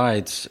Night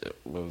Lights, it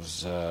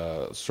was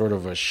sort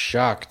of a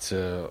shock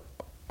to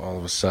all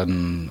of a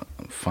sudden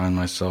find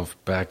myself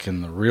back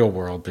in the real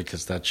world,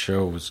 because that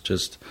show was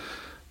just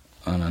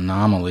an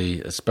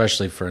anomaly,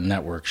 especially for a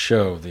network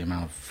show. The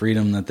amount of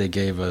freedom that they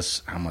gave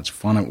us, how much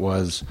fun it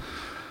was,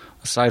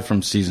 aside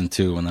from season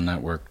 2 when the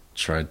network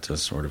tried to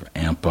sort of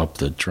amp up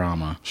the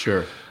drama.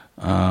 Sure.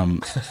 To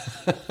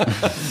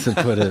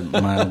put it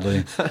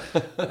mildly.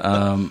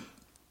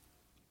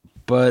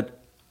 But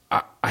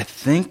I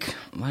think,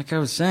 like I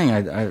was saying,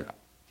 I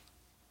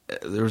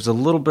there was a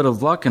little bit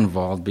of luck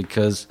involved,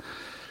 because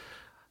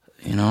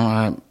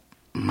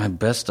my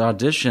best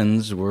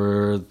auditions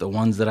were the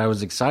ones that I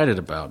was excited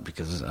about,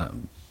 because it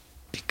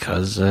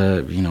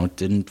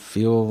didn't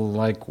feel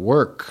like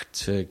work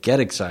to get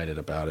excited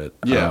about it.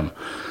 Yeah.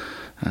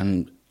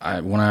 When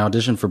I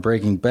auditioned for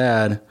Breaking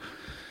Bad,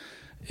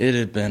 it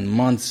had been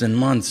months and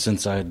months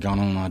since I had gone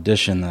on an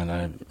audition that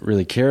I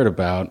really cared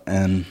about,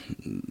 and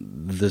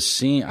the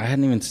scene, I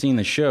hadn't even seen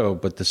the show,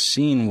 but the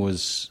scene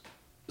was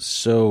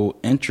so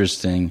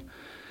interesting.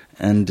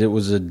 And it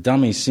was a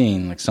dummy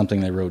scene, like something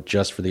they wrote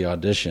just for the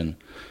audition.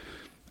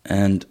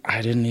 And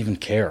I didn't even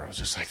care. I was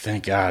just like,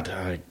 thank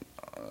God.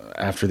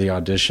 After the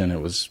audition, it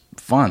was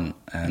fun.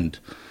 And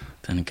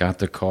then I got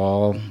the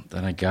call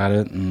that I got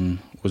it and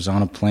was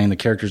on a plane. The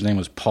character's name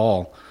was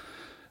Paul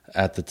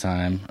at the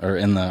time, or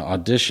in the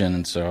audition.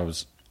 And so I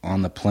was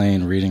on the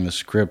plane reading the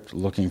script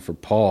looking for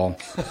Paul.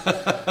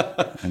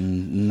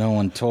 And no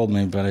one told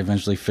me, but I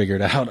eventually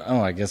figured out,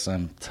 I guess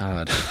I'm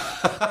Todd.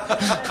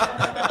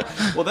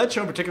 Well, that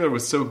show in particular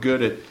was so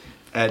good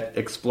at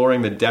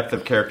exploring the depth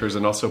of characters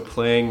and also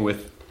playing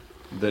with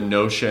the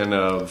notion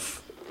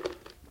of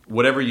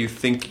whatever you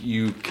think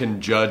you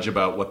can judge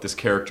about what this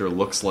character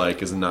looks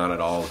like is not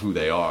at all who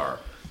they are.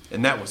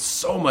 And that was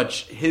so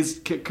much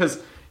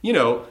because,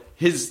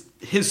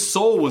 his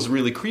soul was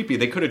really creepy.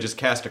 They could have just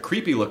cast a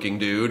creepy looking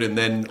dude and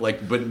then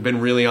been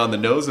really on the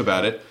nose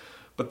about it.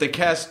 But they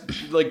cast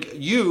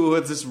you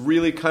as this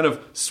really kind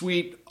of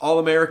sweet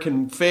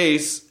all-American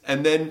face,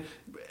 and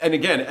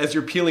again, as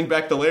you're peeling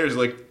back the layers,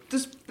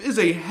 this is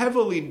a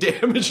heavily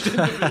damaged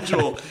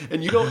individual,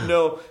 and you don't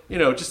know,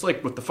 just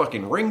like with the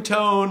fucking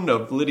ringtone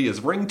of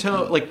Lydia's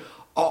ringtone,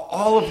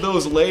 all of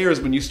those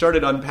layers when you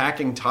started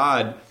unpacking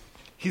Todd,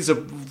 he's a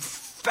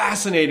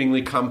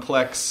fascinatingly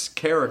complex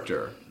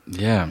character.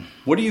 Yeah.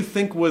 What do you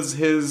think was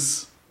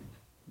his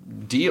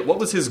deal? What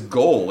was his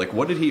goal? Like,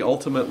 what did he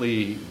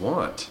ultimately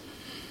want?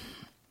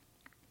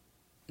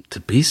 To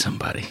be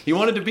somebody. He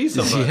wanted to be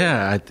somebody.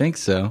 Yeah, I think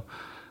so.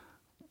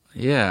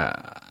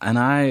 Yeah, and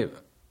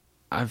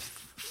I've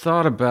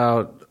thought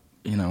about,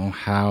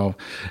 how,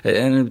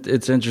 and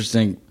it's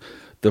interesting,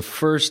 the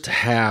first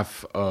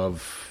half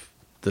of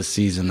the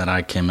season that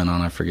I came in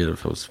on, I forget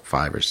if it was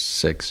 5 or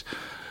 6,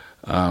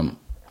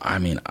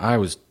 I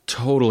was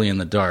totally in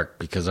the dark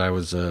because I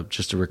was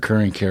just a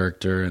recurring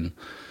character, and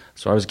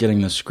so I was getting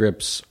the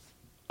scripts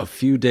a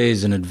few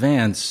days in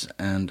advance,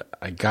 and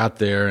I got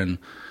there and,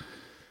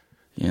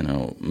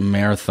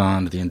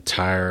 marathoned the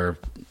entire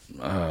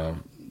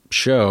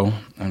show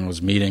and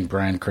was meeting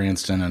Bryan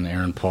Cranston and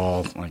Aaron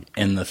Paul like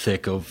in the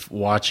thick of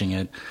watching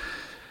it.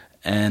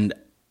 And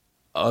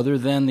other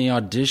than the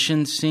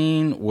audition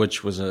scene,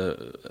 which was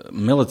a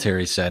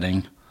military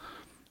setting,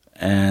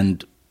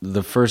 and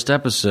the first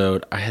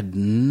episode, I had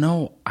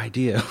no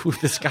idea who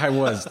this guy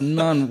was,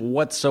 none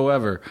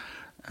whatsoever.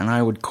 And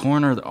I would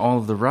corner all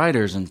of the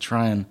writers and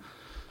try and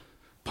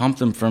pump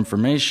them for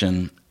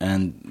information,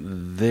 and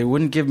they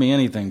wouldn't give me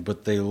anything,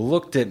 but they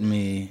looked at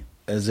me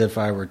as if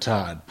I were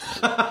Todd.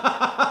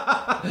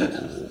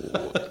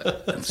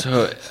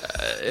 So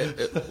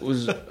it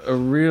was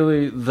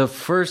the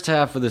first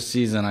half of the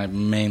season, I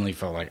mainly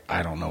felt like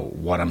I don't know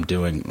what I'm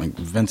doing. Like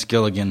Vince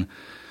Gilligan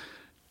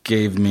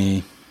gave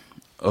me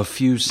a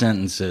few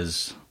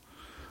sentences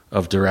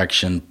of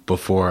direction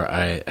before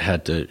I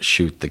had to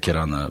shoot the kid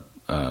on the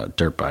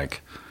dirt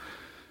bike.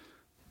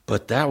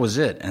 But that was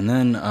it. And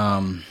then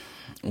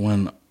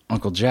when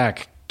Uncle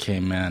Jack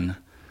came in,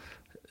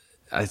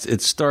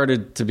 it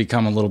started to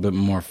become a little bit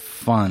more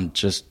fun.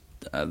 Just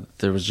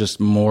there was just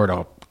more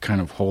to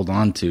kind of hold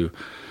on to.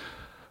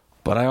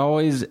 But I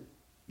always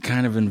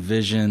kind of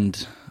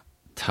envisioned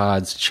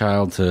Todd's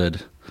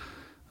childhood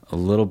a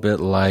little bit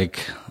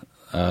like,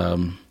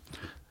 you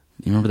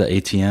remember the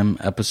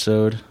ATM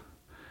episode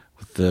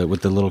with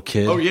the little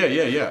kid? Oh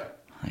yeah.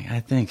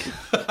 I think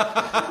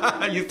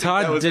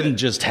Todd didn't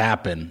just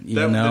happen. You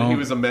know,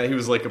 that he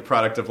was like a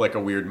product of like a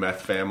weird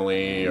meth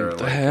family, or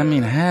like,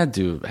 had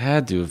to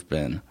have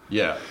been.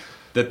 Yeah,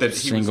 that he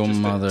single was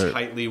just mother, a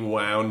tightly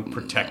wound,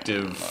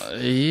 protective.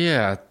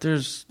 Yeah, there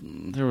was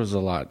a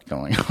lot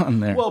going on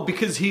there. Well,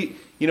 because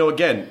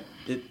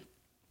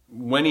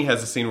when he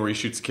has a scene where he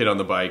shoots a kid on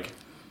the bike,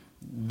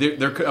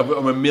 there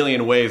are a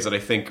million ways that I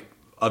think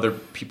other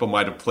people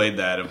might have played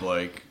that of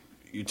like,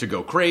 to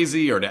go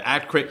crazy or to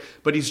act crazy,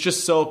 but he's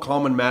just so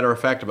calm and matter of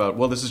fact about,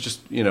 well, this is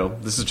just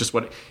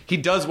what he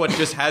does. What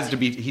just has to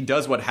be, he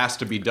does what has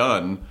to be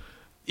done,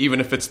 even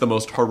if it's the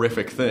most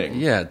horrific thing.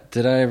 Yeah.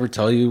 Did I ever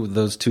tell you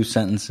those 2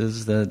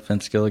 sentences that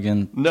Vince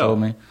Gilligan told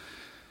me?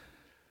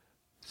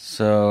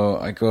 So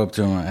I go up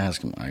to him, I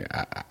ask him,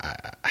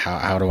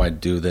 how do I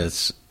do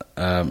this?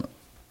 And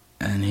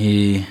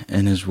he,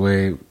 in his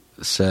way,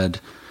 said,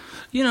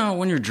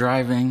 when you're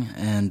driving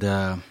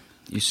and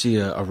you see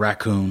a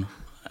raccoon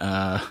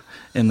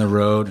in the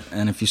road,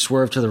 and if you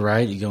swerve to the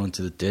right, you go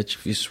into the ditch.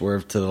 If you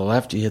swerve to the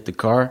left, you hit the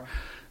car.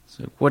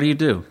 So what do you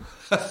do?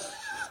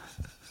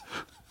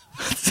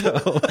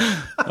 So,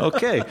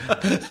 okay,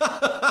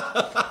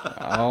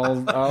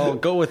 I'll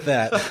go with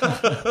that.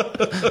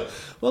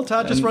 Well,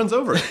 Todd just runs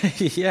over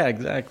it. Yeah,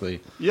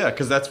 exactly. Yeah,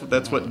 because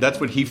that's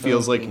what he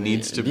feels like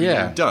needs to be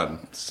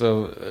done.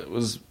 So it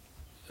was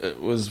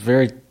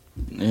very,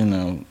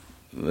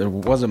 there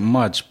wasn't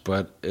much,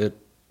 but it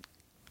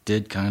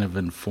did kind of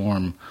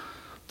inform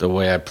the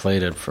way I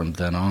played it from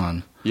then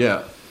on.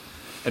 Yeah.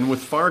 And with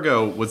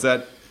Fargo, was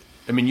that,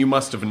 you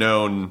must have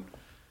known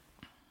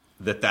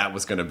that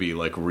was going to be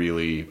like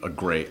really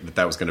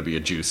that was going to be a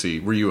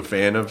juicy, were you a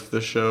fan of the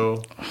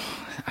show?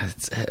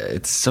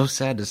 It's so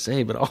sad to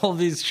say, but all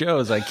these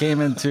shows I came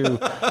into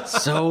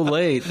so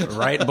late,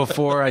 right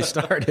before I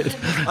started.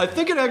 I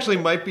think it actually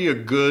might be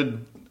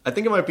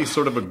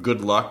sort of a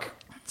good luck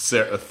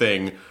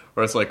thing,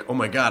 where it's like, oh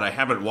my God, I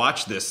haven't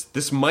watched this.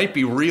 This might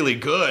be really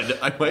good.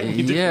 I might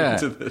need to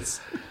get into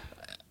this.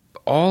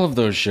 All of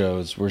those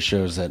shows were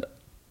shows that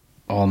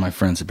all my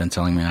friends had been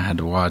telling me I had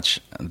to watch.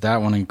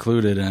 That one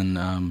included,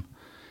 and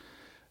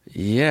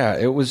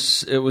it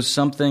was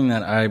something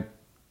that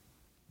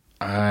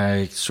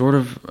I sort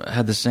of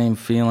had the same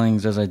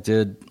feelings as I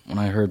did when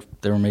I heard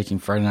they were making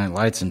Friday Night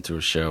Lights into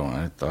a show.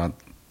 I thought,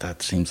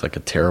 that seems like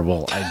a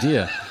terrible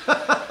idea.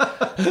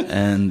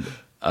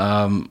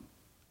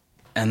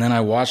 And then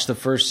I watched the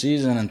first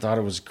season and thought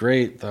it was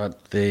great.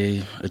 Thought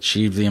they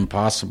achieved the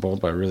impossible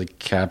by really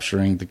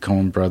capturing the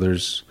Coen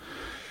brothers'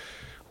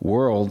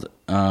 world.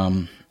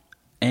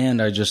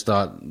 And I just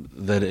thought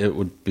that it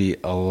would be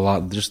a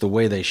lot, just the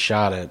way they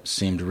shot it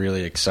seemed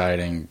really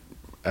exciting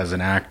as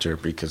an actor,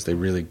 because they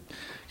really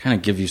kind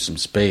of give you some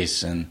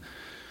space. And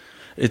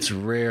it's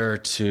rare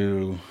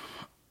to,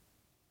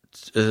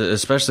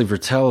 especially for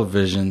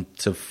television,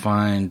 to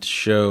find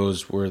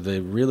shows where they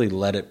really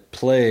let it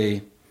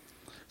play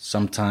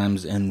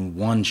sometimes in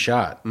one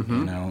shot,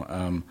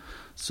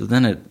 So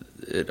then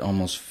it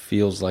almost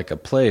feels like a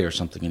play or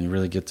something, and you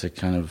really get to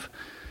kind of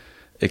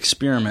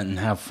experiment and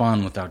have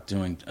fun without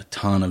doing a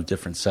ton of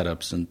different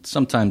setups. And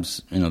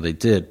sometimes, they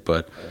did,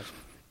 but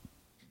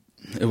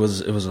it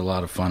was a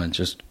lot of fun and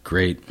just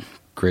great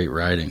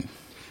writing.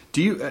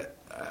 Do you?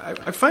 I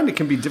find it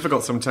can be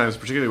difficult sometimes,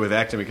 particularly with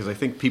acting, because I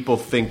think people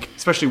think,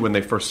 especially when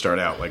they first start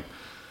out, like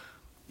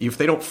if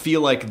they don't feel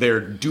like they're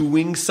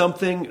doing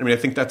something. I mean, I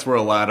think that's where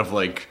a lot of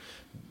like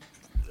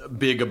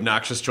big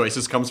obnoxious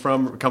choices come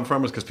from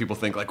is because people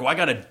think like, well, I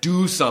got to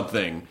do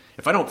something.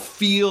 If I don't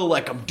feel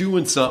like I'm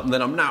doing something,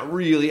 then I'm not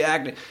really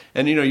acting.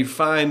 And you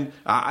find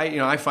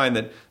I find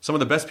that some of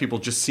the best people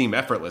just seem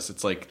effortless.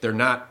 It's like they're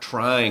not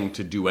trying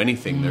to do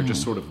anything. They're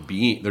just sort of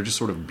being. They're just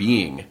sort of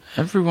being.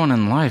 Everyone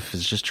in life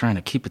is just trying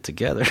to keep it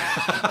together.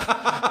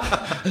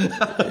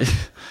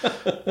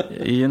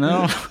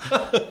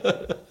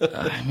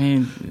 I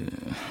mean,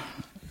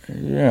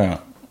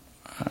 yeah.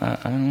 I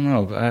don't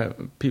know.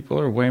 People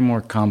are way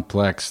more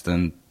complex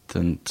than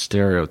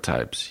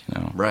stereotypes,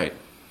 Right.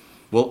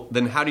 Well,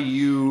 then how do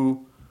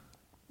you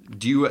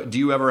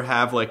ever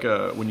have like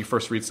when you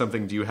first read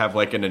something, do you have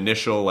like an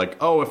initial like,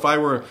 oh, if I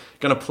were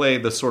going to play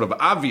the sort of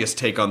obvious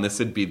take on this,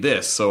 it'd be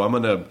this. So I'm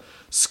going to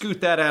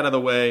scoot that out of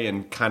the way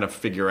and kind of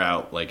figure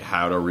out like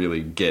how to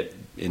really get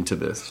into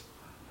this.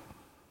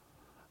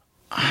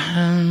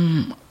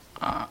 I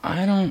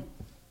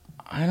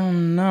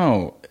don't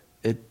know.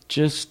 It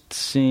just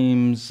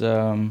seems,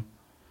 I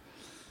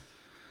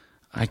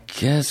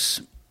guess,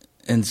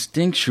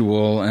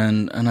 instinctual,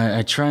 and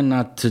I try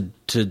not to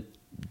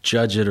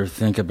judge it or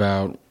think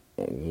about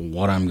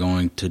what I'm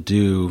going to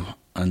do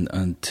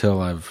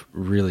until I've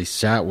really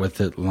sat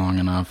with it long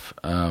enough.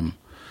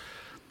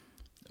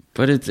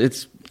 But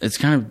it's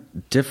kind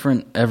of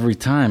different every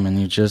time, and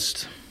you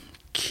just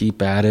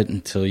keep at it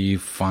until you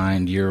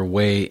find your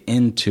way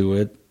into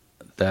it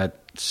that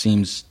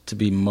seems to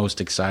be most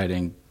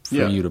exciting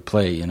for you to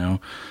play,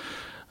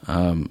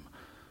 but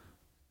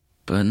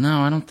no,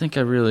 I don't think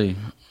I really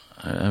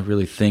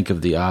think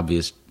of the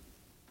obvious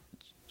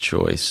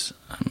choice.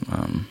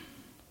 I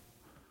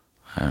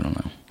don't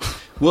know.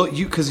 Well,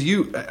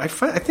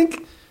 I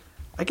think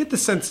I get the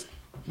sense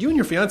you and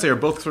your fiance are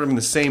both sort of in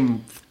the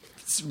same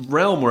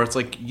realm where it's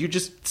like you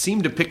just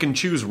seem to pick and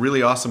choose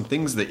really awesome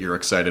things that you're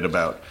excited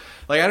about.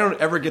 Like I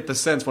don't ever get the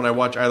sense when I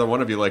watch either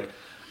one of you like,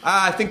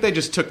 I think they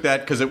just took that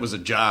because it was a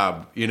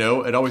job,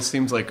 It always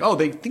seems like, oh,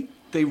 they think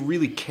they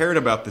really cared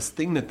about this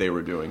thing that they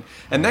were doing.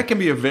 And that can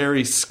be a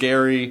very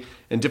scary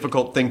and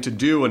difficult thing to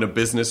do in a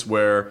business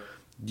where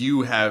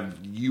you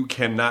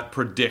cannot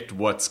predict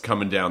what's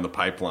coming down the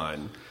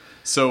pipeline.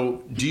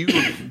 So do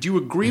you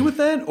agree with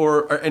that?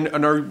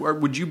 Or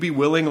would you be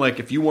willing, like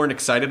if you weren't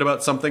excited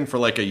about something for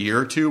like a year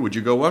or two, would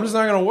you go, well, I'm just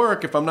not going to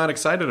work if I'm not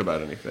excited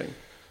about anything?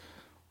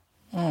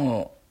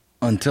 Oh,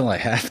 until I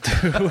have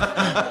to.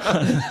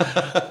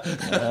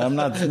 I'm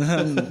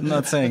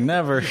not saying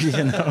never,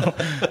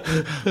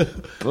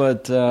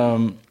 But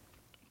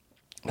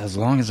as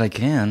long as I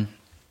can,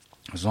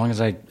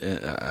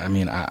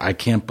 I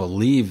can't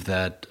believe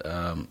that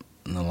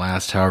in the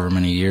last however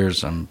many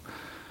years I'm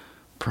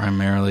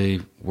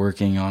primarily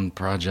working on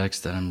projects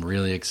that I'm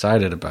really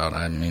excited about.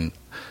 I mean,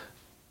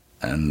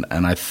 and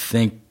I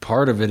think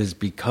part of it is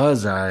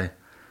because I've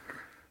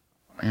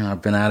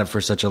been at it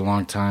for such a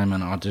long time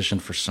and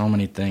auditioned for so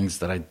many things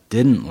that I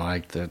didn't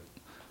like that,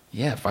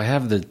 if I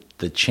have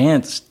the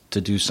chance to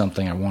do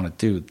something I want to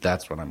do,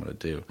 that's what I'm going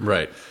to do.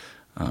 Right.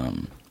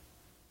 And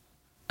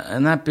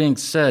that being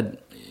said,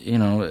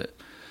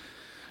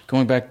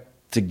 going back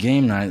to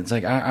game night, it's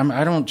like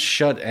I don't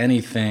shut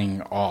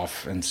anything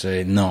off and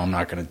say, no, I'm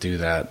not going to do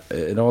that.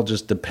 It all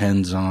just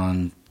depends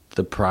on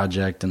the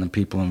project and the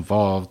people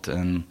involved.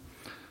 And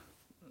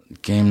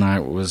game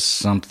night was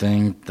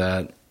something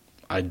that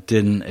I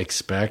didn't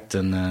expect,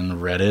 and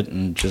then read it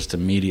and just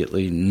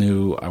immediately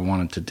knew I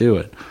wanted to do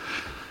it.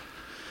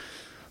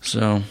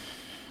 So,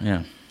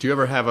 yeah. Do you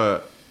ever have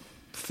a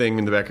thing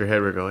in the back of your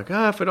head where you go like,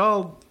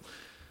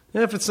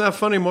 if it's not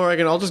fun anymore,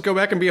 I'll just go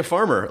back and be a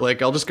farmer.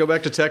 Like, I'll just go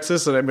back to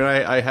Texas, and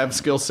I have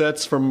skill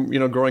sets from,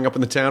 growing up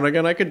in the town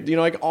again. I could,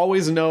 I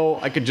always know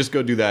I could just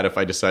go do that if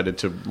I decided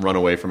to run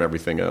away from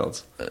everything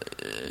else.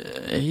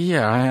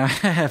 Yeah, I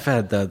have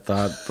had that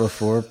thought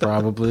before,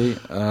 probably.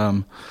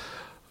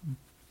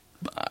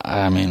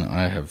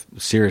 I have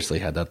seriously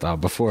had that thought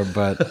before,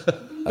 but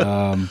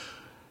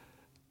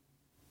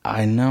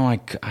I know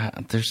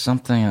there's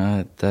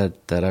something that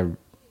I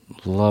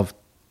love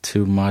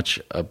too much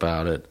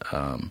about it.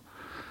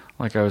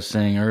 Like I was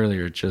saying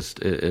earlier, just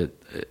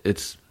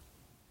it's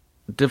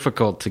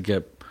difficult to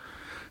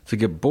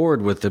get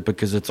bored with it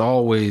because it's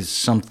always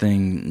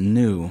something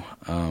new,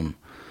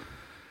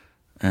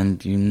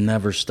 and you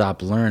never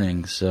stop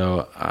learning.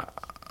 So,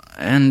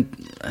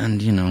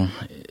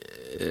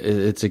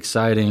 it's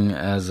exciting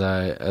as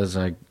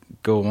I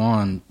go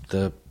on,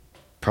 the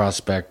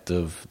prospect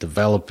of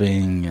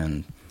developing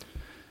and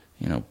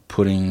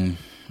putting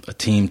a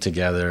team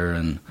together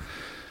and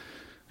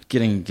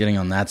getting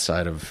on that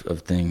side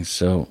of things.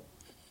 So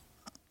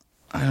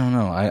I don't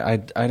know.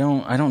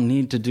 I don't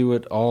need to do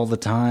it all the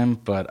time,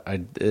 but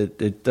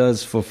it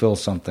does fulfill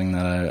something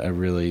that I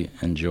really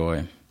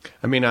enjoy.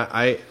 I mean,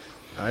 I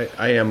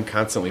am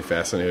constantly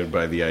fascinated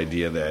by the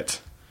idea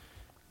that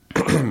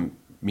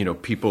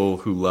people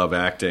who love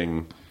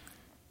acting,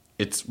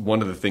 it's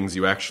one of the things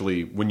you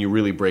actually, when you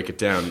really break it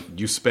down,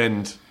 you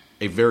spend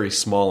a very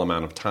small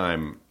amount of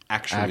time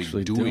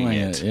actually doing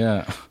it.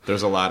 Yeah.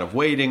 There's a lot of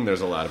waiting,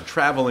 there's a lot of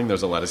traveling,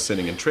 there's a lot of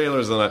sitting in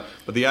trailers, but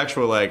the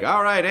actual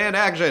all right, and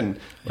action,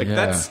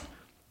 that's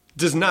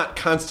does not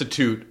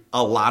constitute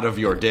a lot of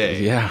your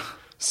day. Yeah.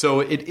 So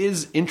it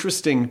is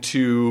interesting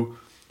to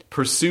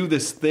pursue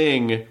this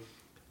thing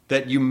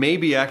that you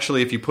maybe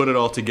actually, if you put it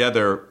all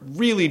together,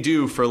 really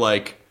do for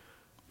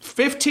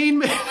 15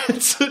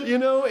 minutes,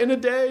 in a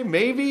day,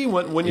 maybe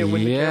when the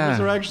cameras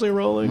are actually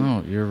rolling.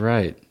 No, you're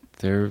right.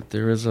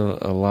 There is a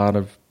lot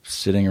of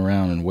sitting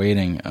around and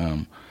waiting,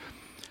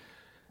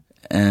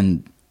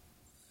 and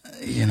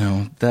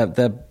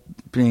that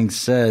being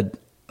said,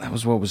 that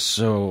was what was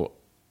so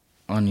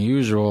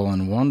unusual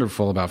and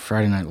wonderful about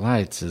Friday Night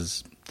Lights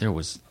is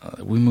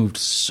we moved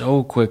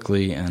so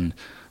quickly and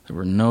there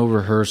were no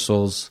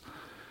rehearsals.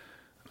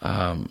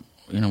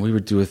 We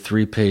would do a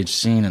 3-page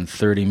scene in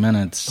 30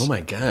 minutes. Oh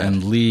my God.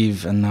 And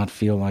leave and not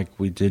feel like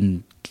we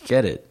didn't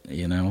get it,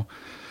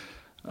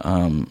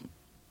 And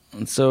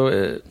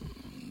so,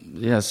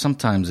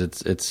 sometimes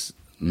it's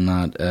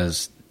not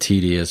as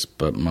tedious,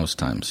 but most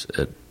times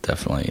it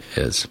definitely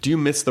is. Do you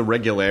miss the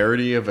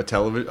regularity of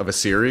a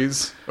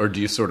series, or do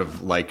you sort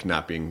of like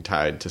not being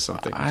tied to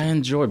something? I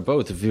enjoy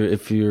both.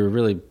 If you're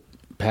really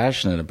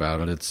passionate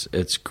about it,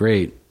 it's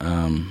great.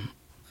 And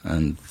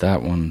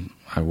that one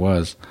I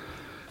was.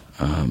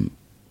 I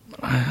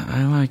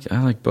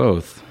like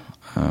both.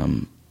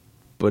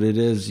 But it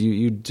is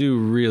you do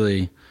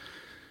really,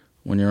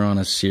 when you're on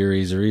a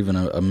series or even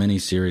a mini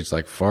series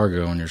like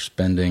Fargo and you're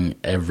spending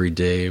every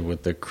day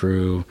with the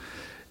crew,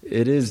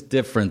 it is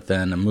different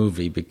than a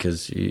movie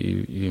because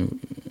you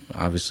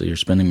obviously you're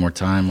spending more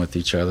time with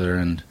each other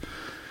and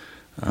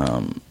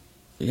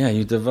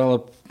you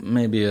develop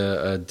maybe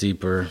a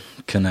deeper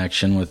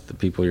connection with the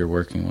people you're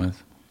working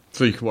with.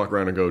 So you can walk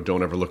around and go,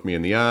 "Don't ever look me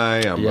in the eye.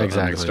 I'm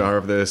the star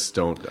of this.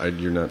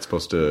 You're not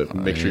supposed to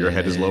make sure your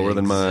head is lower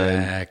than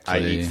mine. I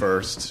eat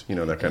first."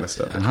 That kind of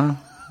stuff.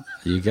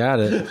 You got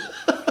it.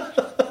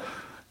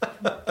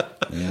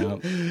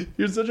 Yep.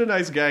 You're such a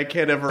nice guy. I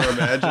can't ever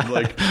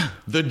imagine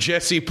the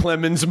Jesse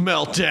Plemons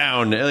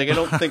meltdown. I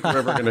don't think we're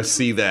ever going to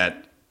see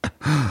that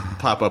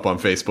pop up on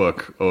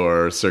Facebook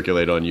or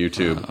circulate on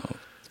YouTube. Oh,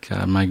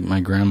 God,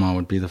 my grandma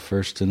would be the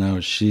first to know.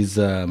 She's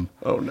oh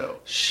no.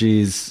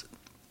 She's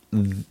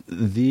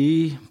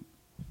the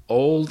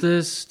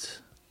oldest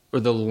or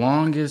the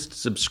longest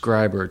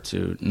subscriber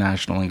to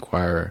National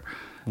Enquirer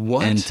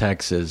in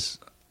Texas.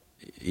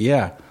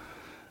 Yeah.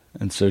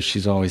 And so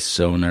she's always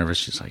so nervous.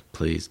 She's like,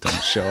 "Please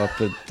don't show up.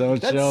 Don't show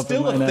up." That's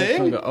still a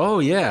thing? Oh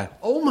yeah.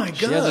 Oh my God.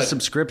 She has a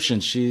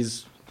subscription.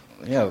 She's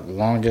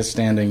longest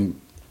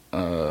standing.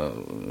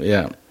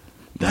 That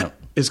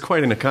is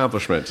quite an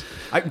accomplishment.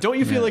 Don't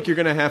you feel like you're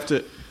going to have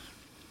to?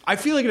 I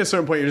feel like at a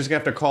certain point you're just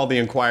going to have to call the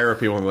Enquirer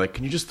people and be like,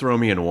 "Can you just throw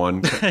me in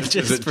one?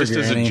 just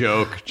as a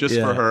joke, just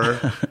for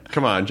her.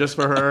 Come on, just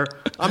for her.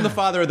 I'm the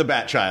father of the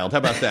Bat Child. How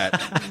about that?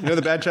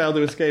 The Bat Child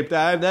who escaped.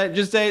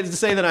 Just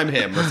say that I'm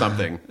him or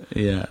something."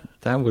 Yeah,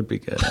 that would be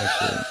good,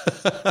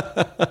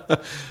 actually.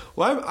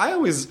 Well, I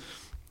always,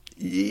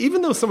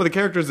 even though some of the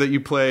characters that you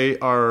play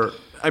are,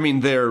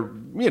 their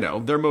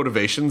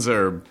motivations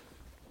are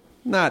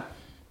not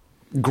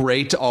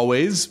great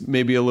always,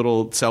 maybe a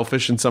little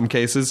selfish in some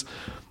cases.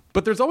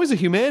 But there's always a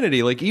humanity,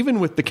 even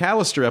with the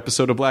Callister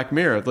episode of Black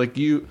Mirror,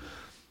 you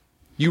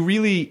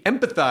really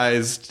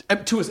empathized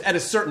at a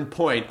certain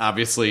point.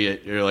 Obviously,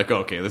 you're like,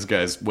 okay, this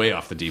guy's way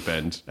off the deep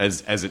end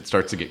as it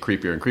starts to get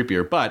creepier and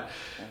creepier.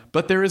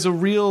 But there is a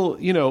real,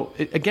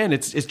 again,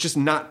 it's just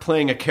not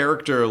playing a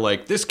character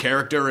like this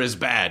character is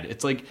bad.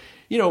 It's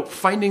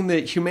finding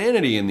the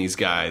humanity in these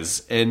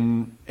guys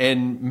and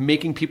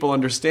making people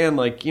understand,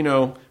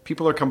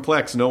 people are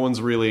complex. No one's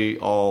really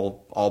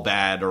all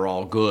bad or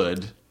all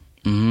good.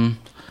 Mm-hmm.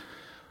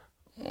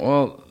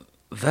 Well,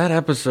 that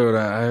episode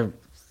I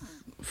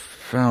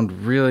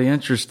found really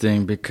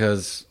interesting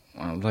because,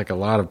 like a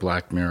lot of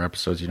Black Mirror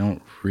episodes, you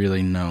don't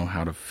really know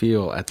how to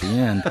feel at the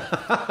end.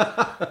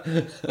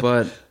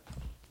 But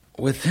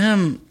with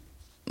him,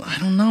 I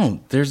don't know.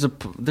 There's a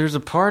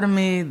part of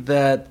me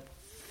that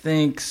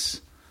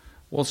thinks,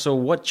 well, so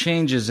what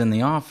changes in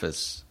the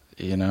office?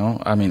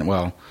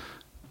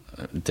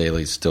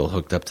 Daly's still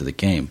hooked up to the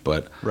game,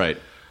 but right.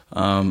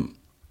 One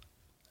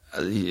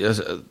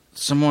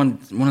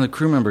of the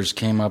crew members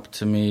came up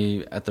to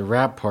me at the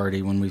wrap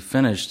party when we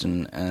finished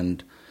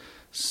and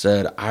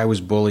said, "I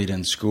was bullied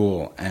in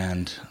school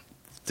and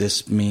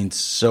this means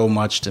so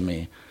much to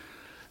me."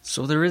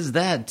 So there is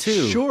that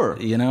too. Sure.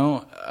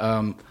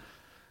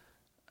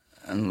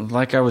 And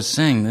like I was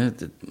saying,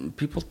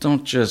 people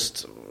don't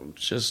just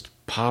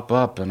pop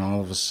up and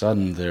all of a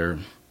sudden they're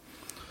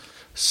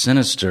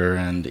sinister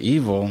and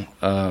evil.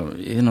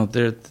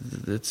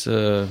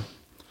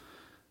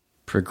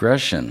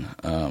 progression.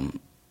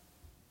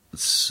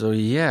 So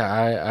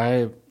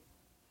yeah,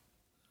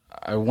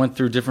 I went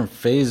through different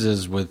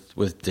phases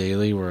with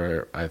Daly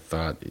where I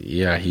thought,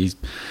 yeah, he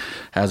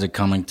has it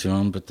coming to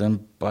him, but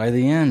then by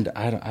the end,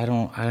 I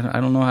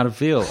don't know how to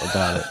feel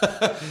about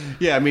it.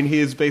 Yeah, I mean, he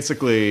is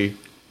basically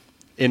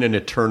in an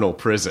eternal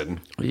prison.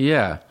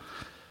 Yeah,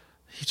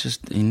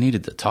 he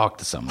needed to talk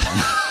to someone.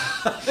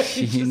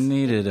 he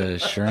needed a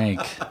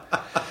shrink.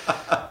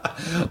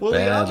 Well,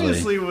 badly.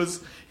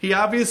 he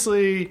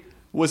obviously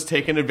was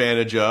taken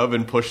advantage of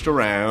and pushed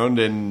around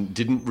and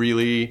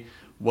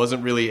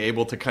wasn't really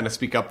able to kind of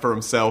speak up for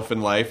himself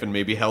in life, and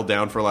maybe held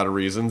down for a lot of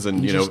reasons.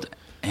 And just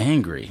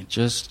angry,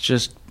 just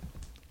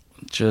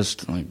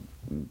like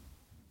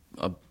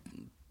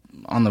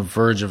on the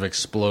verge of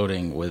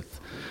exploding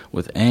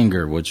with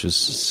anger, which is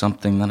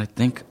something that I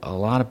think a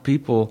lot of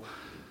people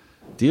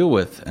deal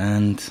with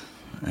and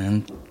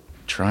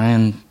try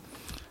and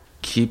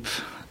keep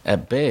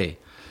at bay.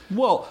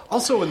 Well,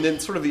 also, and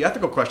then sort of the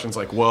ethical questions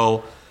like,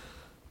 well,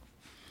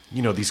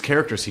 these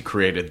characters he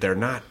created, they're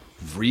not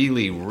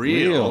really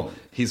real.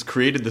 He's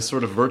created this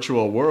sort of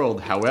virtual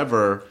world.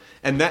 However,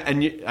 I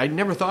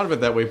never thought of it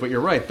that way, but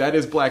you're right. That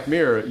is Black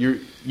Mirror.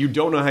 You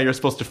don't know how you're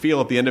supposed to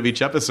feel at the end of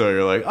each episode.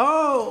 You're like,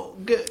 oh,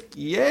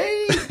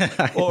 yay,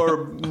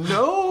 or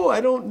no,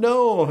 I don't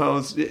know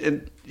how.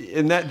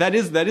 And that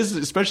is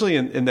especially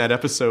in that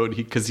episode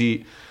because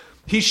he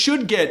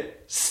should get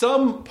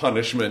some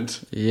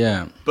punishment.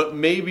 Yeah, but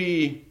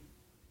maybe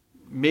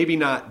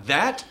not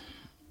that.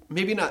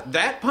 Maybe not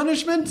that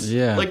punishment.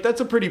 Yeah, like that's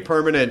a pretty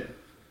permanent.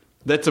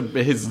 He's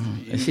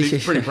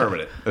pretty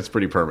permanent. That's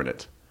pretty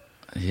permanent.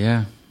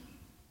 Yeah,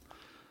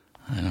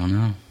 I don't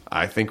know.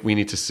 I think we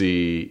need to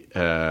see.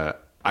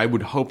 I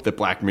would hope that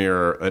Black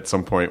Mirror at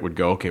some point would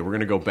go, okay, we're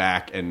going to go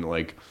back and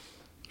like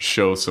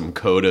show some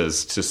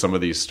codas to some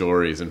of these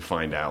stories and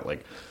find out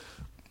like,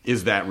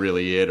 is that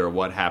really it, or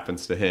what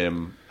happens to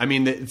him? I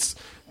mean, it's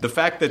the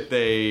fact that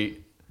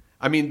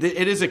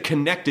it is a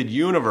connected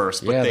universe,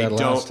 but they that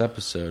don't. Last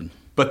episode.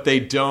 But they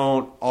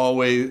don't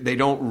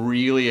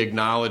really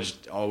acknowledge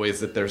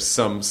always that there's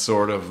some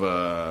sort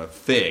of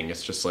thing.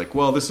 It's just like,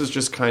 well, this is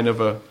just kind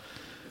of a,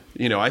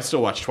 I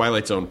still watch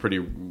Twilight Zone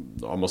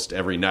almost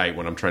every night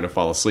when I'm trying to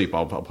fall asleep.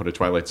 I'll put a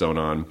Twilight Zone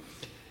on,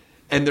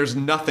 and there's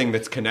nothing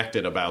that's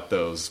connected about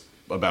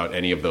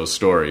any of those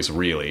stories,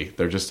 really.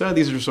 They're just,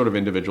 these are sort of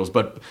individuals.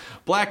 But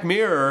Black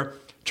Mirror,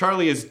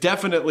 Charlie has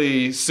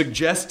definitely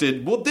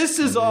suggested, well, this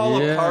is all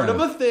a part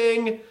of a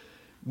thing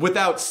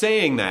without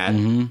saying that.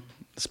 Mm-hmm.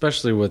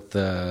 Especially with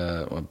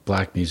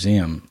Black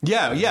Museum.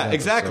 Yeah,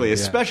 exactly. Yeah.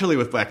 Especially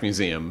with Black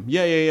Museum.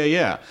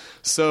 Yeah.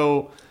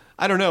 So,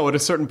 I don't know. At a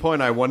certain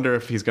point, I wonder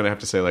if he's going to have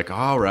to say, like,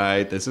 all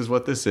right, this is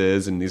what this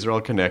is, and these are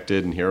all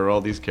connected, and here are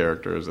all these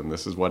characters, and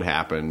this is what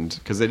happened.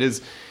 Because it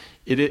is,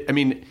 I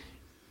mean,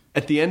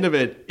 at the end of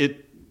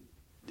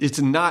it's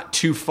not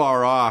too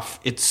far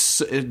off.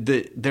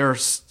 There are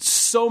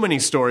so many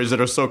stories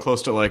that are so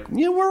close to like,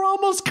 we're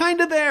almost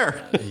kind of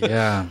there.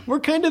 Yeah. We're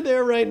kind of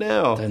there right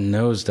now. The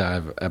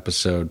Nosedive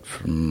episode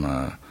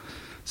from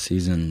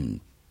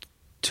season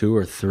 2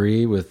 or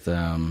 3 with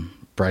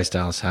Bryce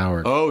Dallas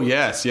Howard. Oh,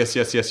 yes. Yeah,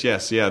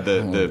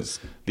 the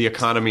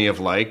economy of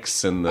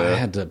likes and the... I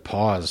had to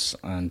pause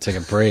and take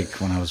a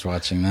break when I was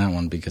watching that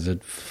one because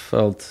it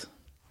felt...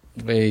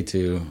 way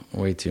too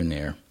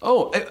near.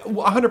 Oh,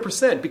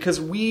 100%.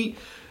 Because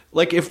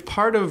if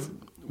part of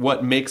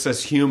what makes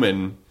us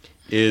human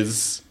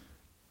is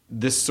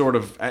this sort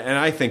of, and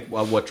I think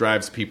what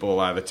drives people a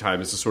lot of the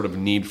time is a sort of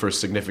need for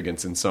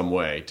significance in some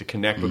way, to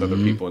connect with other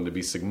people and to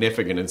be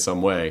significant in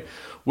some way,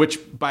 which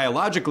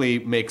biologically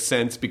makes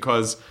sense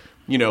because,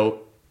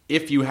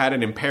 if you had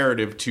an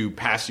imperative to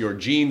pass your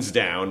genes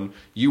down,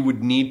 you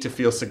would need to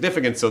feel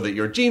significant so that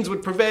your genes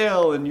would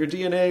prevail and your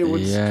DNA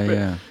would...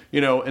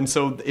 and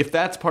so if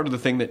that's part of the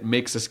thing that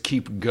makes us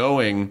keep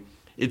going,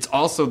 it's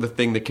also the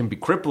thing that can be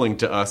crippling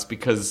to us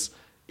because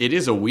it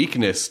is a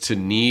weakness to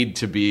need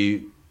to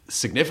be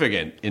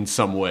significant in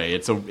some way.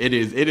 It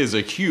is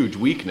a huge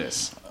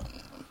weakness.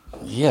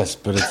 Yes,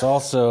 but it's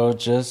also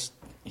just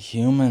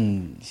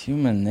human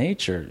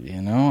nature,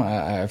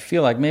 I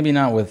feel like maybe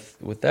not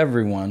with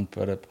everyone,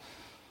 but a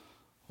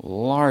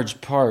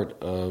large part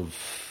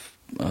of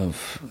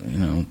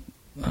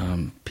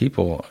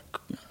people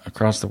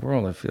across the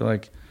world, I feel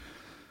like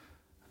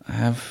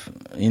have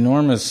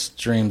enormous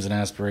dreams and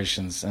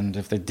aspirations, and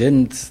if they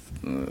didn't,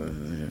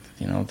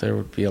 there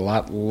would be a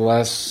lot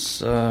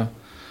less of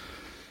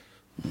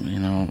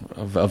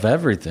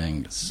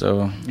everything.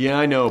 So yeah,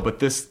 I know, but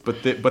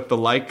the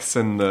likes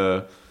and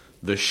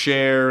the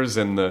shares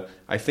and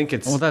I think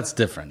it's... Well, that's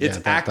different. It's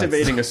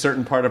activating a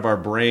certain part of our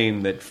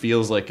brain that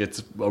feels like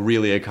it's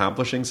really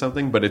accomplishing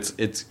something, but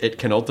it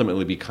can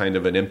ultimately be kind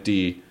of an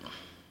empty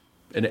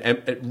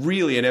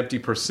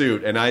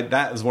pursuit. And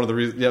that is one of the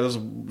reasons that was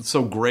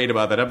so great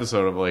about that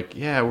episode of like,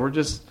 yeah, we're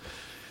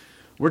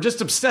We're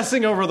just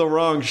obsessing over the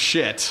wrong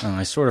shit. Oh,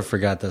 I sort of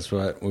forgot that's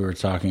what we were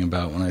talking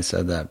about when I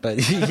said that. But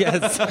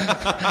yes,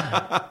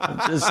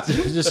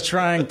 just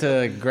trying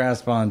to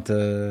grasp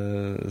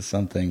onto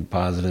something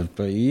positive.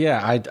 But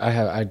yeah,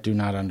 I do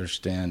not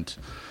understand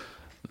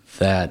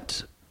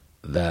that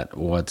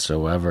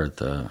whatsoever.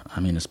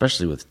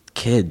 Especially with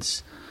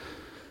kids,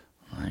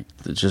 like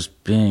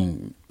just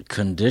being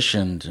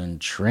conditioned and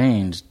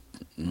trained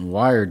and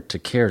wired to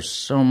care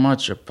so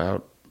much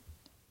about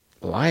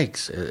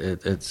likes.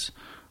 It's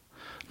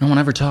no one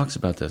ever talks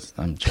about this.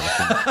 I'm joking.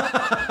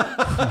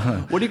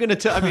 What are you going to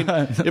tell? I mean,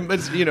 I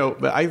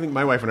think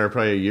my wife and I are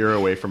probably a year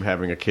away from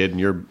having a kid, and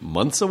you're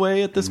months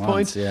away at this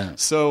point. Yeah.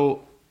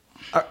 So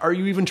are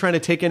you even trying to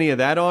take any of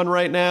that on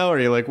right now? Or are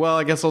you like, well,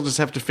 I guess I'll just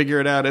have to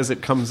figure it out as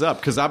it comes up?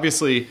 Because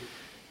obviously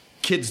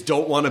kids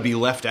don't want to be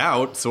left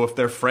out. So if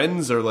their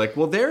friends are like,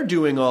 well, they're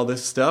doing all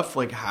this stuff,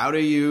 like, how do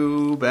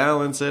you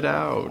balance it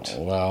out?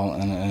 Well,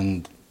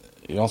 and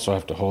you also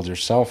have to hold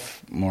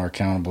yourself more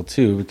accountable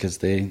too, because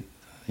they,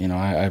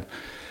 my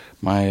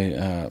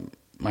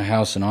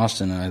house in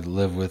Austin, I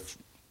live with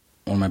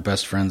one of my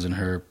best friends and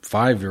her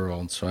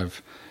 5-year-old, so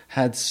I've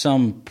had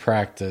some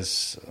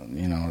practice, at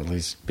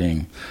least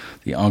being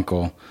the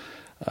uncle,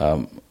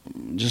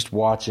 just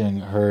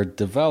watching her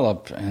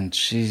develop, and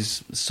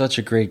she's such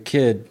a great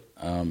kid.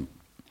 But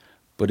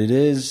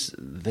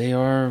they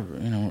are,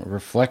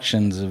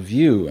 reflections of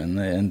you,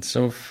 and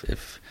so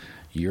if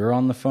you're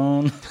on the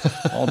phone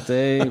all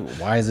day,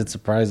 why is it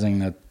surprising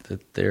that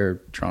they're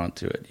drawn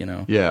to it,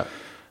 Yeah.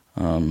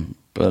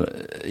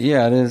 But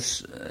yeah, it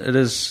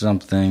is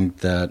something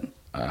that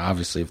I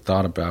obviously have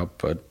thought about,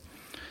 but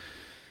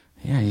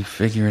yeah, you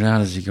figure it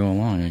out as you go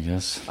along, I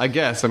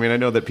guess. I mean, I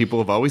know that people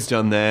have always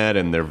done that,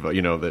 and they're,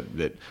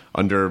 that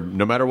under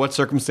no matter what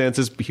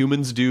circumstances,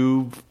 humans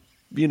do,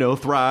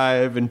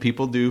 thrive, and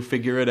people do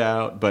figure it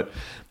out. But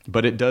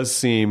it does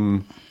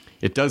seem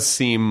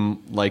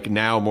like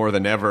now more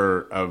than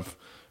ever of,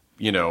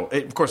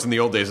 of course, in the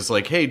old days, it's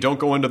like, hey, don't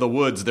go into the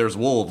woods. There's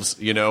wolves,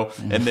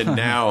 and then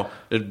now,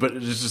 but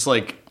it's just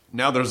like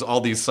now there's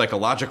all these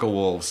psychological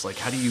wolves. Like,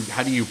 how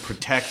do you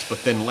protect,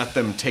 but then let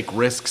them take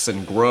risks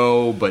and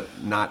grow,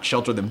 but not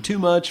shelter them too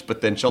much,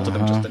 but then shelter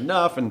them just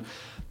enough? And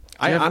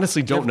I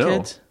honestly don't know.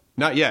 Kids?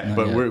 Not yet,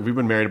 but we've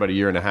been married about a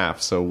year and a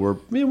half, so we're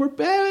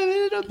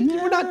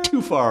not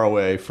too far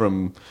away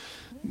from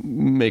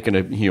making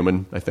a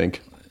human, I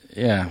think.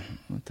 Yeah,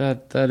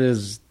 that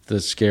is the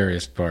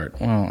scariest part.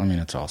 Well, I mean,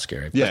 it's all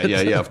scary.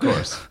 Yeah, of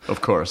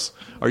course.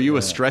 Are you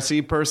a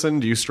stressy person?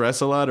 Do you stress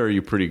a lot, or are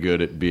you pretty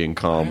good at being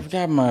calm? I've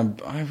got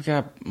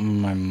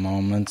my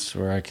moments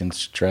where I can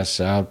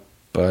stress out,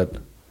 but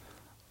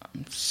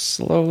I'm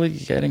slowly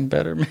getting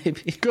better,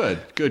 maybe. Good.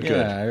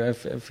 Yeah,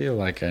 I feel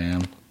like I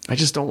am. I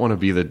just don't want to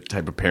be the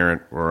type of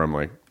parent where I'm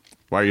like,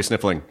 why are you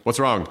sniffling? What's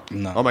wrong?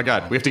 No. Oh my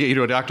God, we have to get you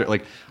to a doctor.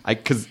 Like,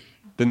 because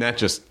then that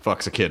just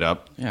fucks a kid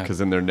up. Yeah. Because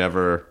then they're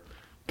never.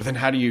 But then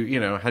how do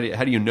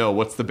you know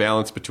what's the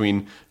balance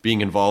between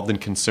being involved and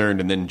concerned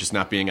and then just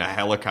not being a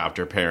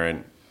helicopter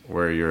parent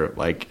where you're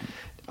like,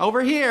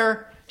 over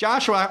here,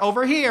 Joshua,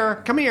 over here,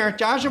 come here,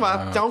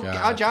 Joshua,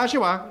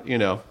 Joshua,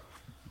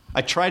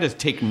 I try to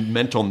take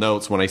mental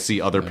notes when I see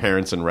other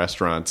parents in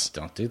restaurants.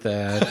 Don't do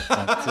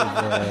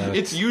that.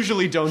 It's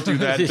usually don't do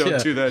that,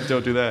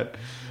 don't do that.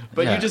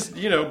 But you just,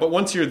 but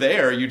once you're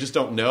there, you just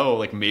don't know,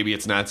 like maybe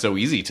it's not so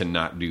easy to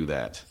not do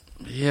that.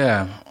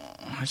 Yeah,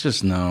 I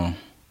just know.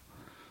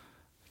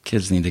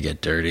 Kids need to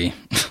get dirty.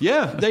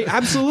 Yeah, they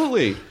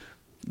absolutely.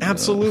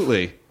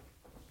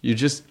 You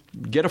just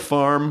get a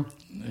farm.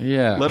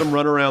 Yeah. Let them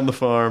run around the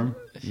farm.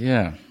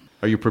 Yeah.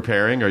 Are you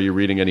preparing? Are you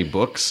reading any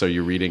books? Are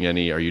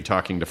you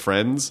talking to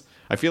friends?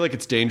 I feel like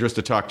it's dangerous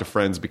to talk to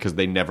friends because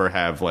they never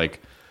have,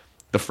 like,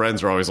 the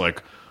friends are always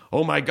like,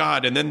 oh my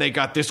God, and then they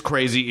got this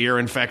crazy ear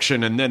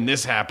infection, and then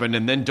this happened,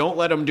 and then don't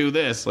let them do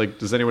this. Like,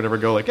 does anyone ever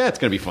go like, it's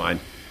going to be fine?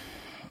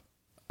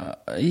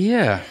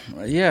 Yeah.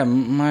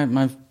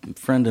 My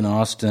friend in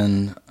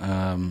Austin,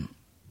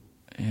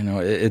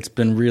 it's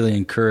been really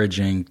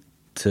encouraging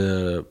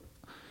to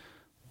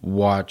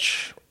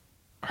watch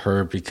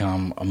her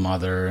become a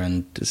mother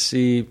and to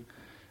see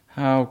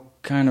how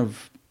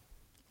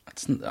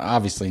it's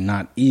obviously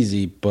not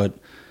easy, but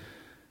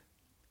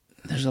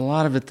there's a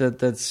lot of it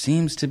that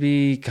seems to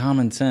be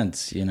common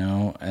sense,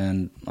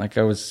 and like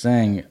I was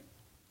saying,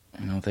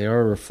 they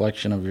are a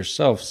reflection of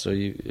yourself, so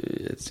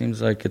it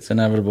seems like it's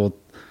inevitable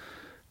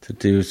to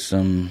do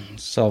some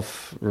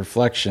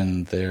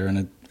self-reflection there,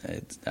 and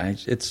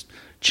it's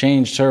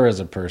changed her as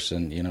a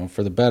person,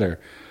 for the better.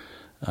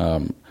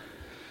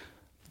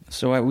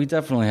 So we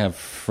definitely have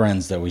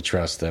friends that we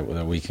trust that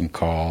we can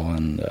call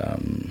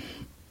and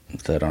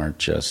that aren't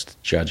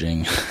just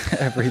judging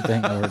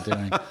everything that we're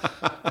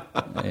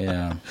doing.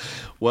 Yeah.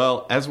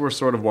 Well, as we're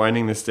sort of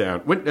winding this down,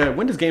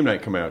 when does Game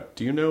Night come out?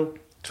 Do you know?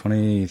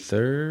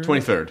 23rd.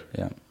 23rd.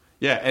 Yeah.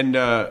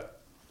 Yeah,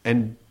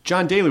 and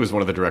John Daly was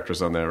one of the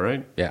directors on that,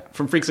 right? Yeah.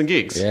 From Freaks and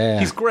Geeks. Yeah.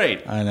 He's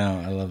great. I know.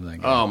 I love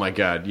that guy. Oh, my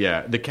God.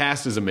 Yeah. The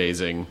cast is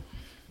amazing.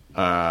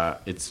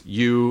 It's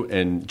you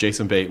and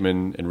Jason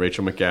Bateman and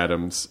Rachel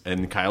McAdams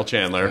and Kyle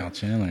Chandler. Kyle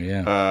Chandler,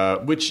 yeah.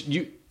 Which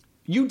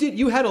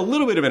you had a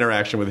little bit of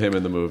interaction with him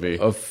in the movie.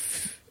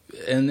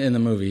 In the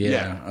movie,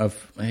 yeah.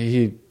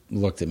 He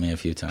looked at me a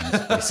few times,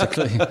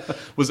 basically.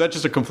 Was that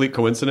just a complete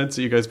coincidence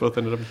that you guys both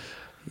ended up?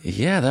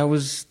 Yeah, that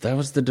was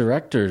the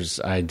director's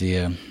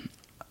idea.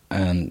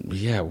 And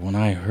yeah, when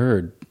I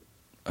heard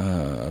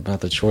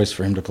about the choice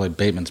for him to play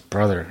Bateman's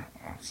brother,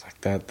 I was like,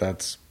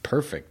 that's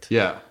perfect.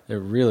 Yeah. It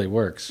really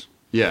works.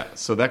 Yeah,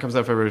 so that comes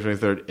out February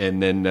 23rd.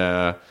 And then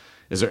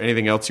is there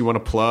anything else you want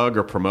to plug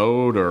or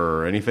promote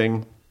or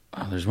anything?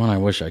 Oh, there's one I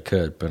wish I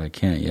could, but I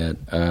can't yet.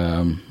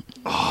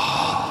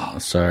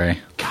 Sorry.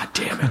 God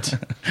damn it.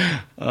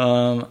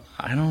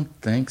 I don't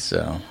think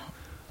so.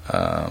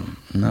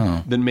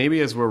 No. Then maybe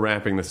as we're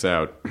wrapping this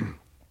out,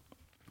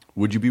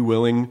 would you be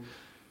willing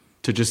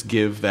to just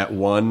give that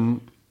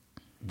one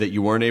that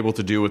you weren't able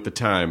to do at the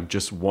time,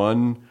 just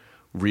one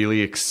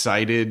really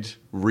excited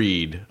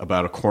read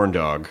about a corn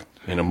dog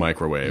in a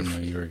microwave? I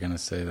knew you were going to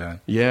say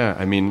that. Yeah,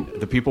 I mean,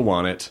 the people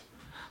want it.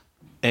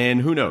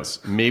 And who knows?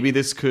 Maybe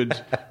this could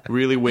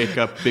really wake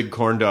up Big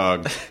Corn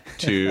Dog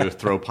to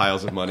throw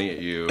piles of money at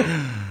you.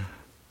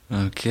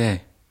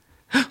 Okay.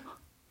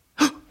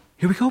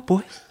 Here we go,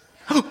 boy.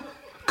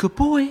 Good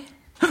boy.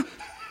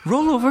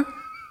 Roll over.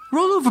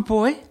 Roll over,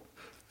 boy.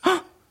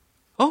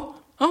 Oh.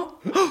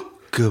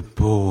 Good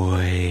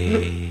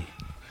boy.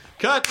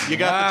 Cut! You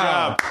got the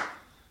job.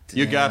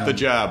 You got the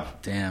job.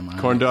 Damn.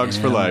 Corn dogs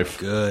for life.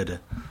 Good.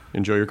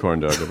 Enjoy your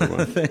corn dog,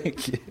 everyone.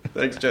 Thank you.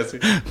 Thanks, Jesse.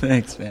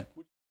 Thanks, man.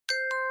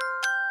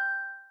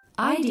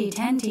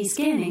 ID10T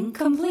scanning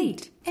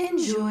complete.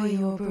 Enjoy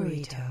your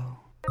burrito.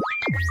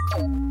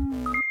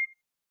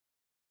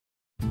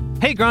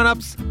 Hey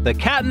grown-ups, The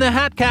Cat in the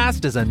Hat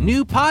Cast is a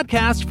new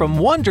podcast from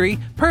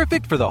Wondery,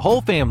 perfect for the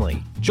whole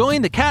family.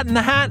 Join the Cat in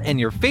the Hat and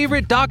your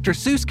favorite Dr.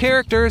 Seuss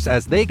characters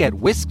as they get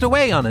whisked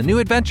away on a new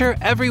adventure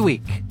every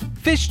week.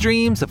 Fish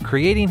dreams of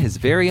creating his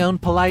very own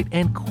polite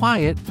and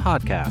quiet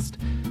podcast.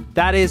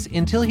 That is,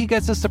 until he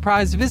gets a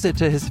surprise visit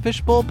to his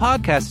Fishbowl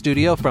podcast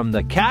studio from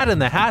the Cat in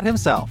the Hat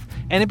himself,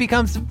 and it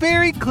becomes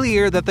very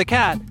clear that the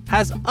cat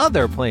has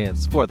other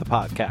plans for the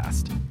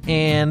podcast.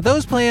 And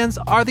those plans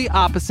are the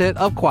opposite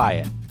of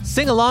quiet.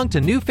 Sing along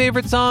to new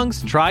favorite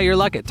songs, try your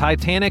luck at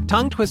Titanic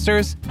tongue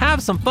twisters,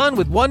 have some fun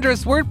with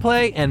wondrous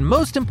wordplay, and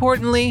most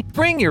importantly,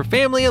 bring your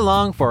family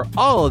along for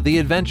all of the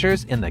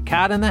adventures in the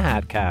Cat in the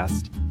Hat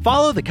Cast.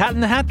 Follow the Cat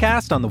in the Hat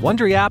Cast on the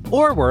Wondery app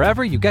or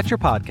wherever you get your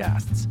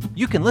podcasts.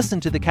 You can listen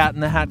to the Cat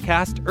in the Hat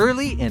Cast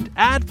early and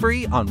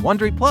ad-free on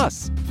Wondery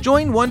Plus.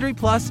 Join Wondery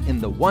Plus in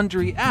the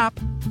Wondery app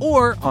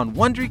or on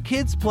Wondery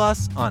Kids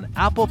Plus on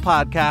Apple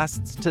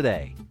Podcasts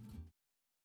today.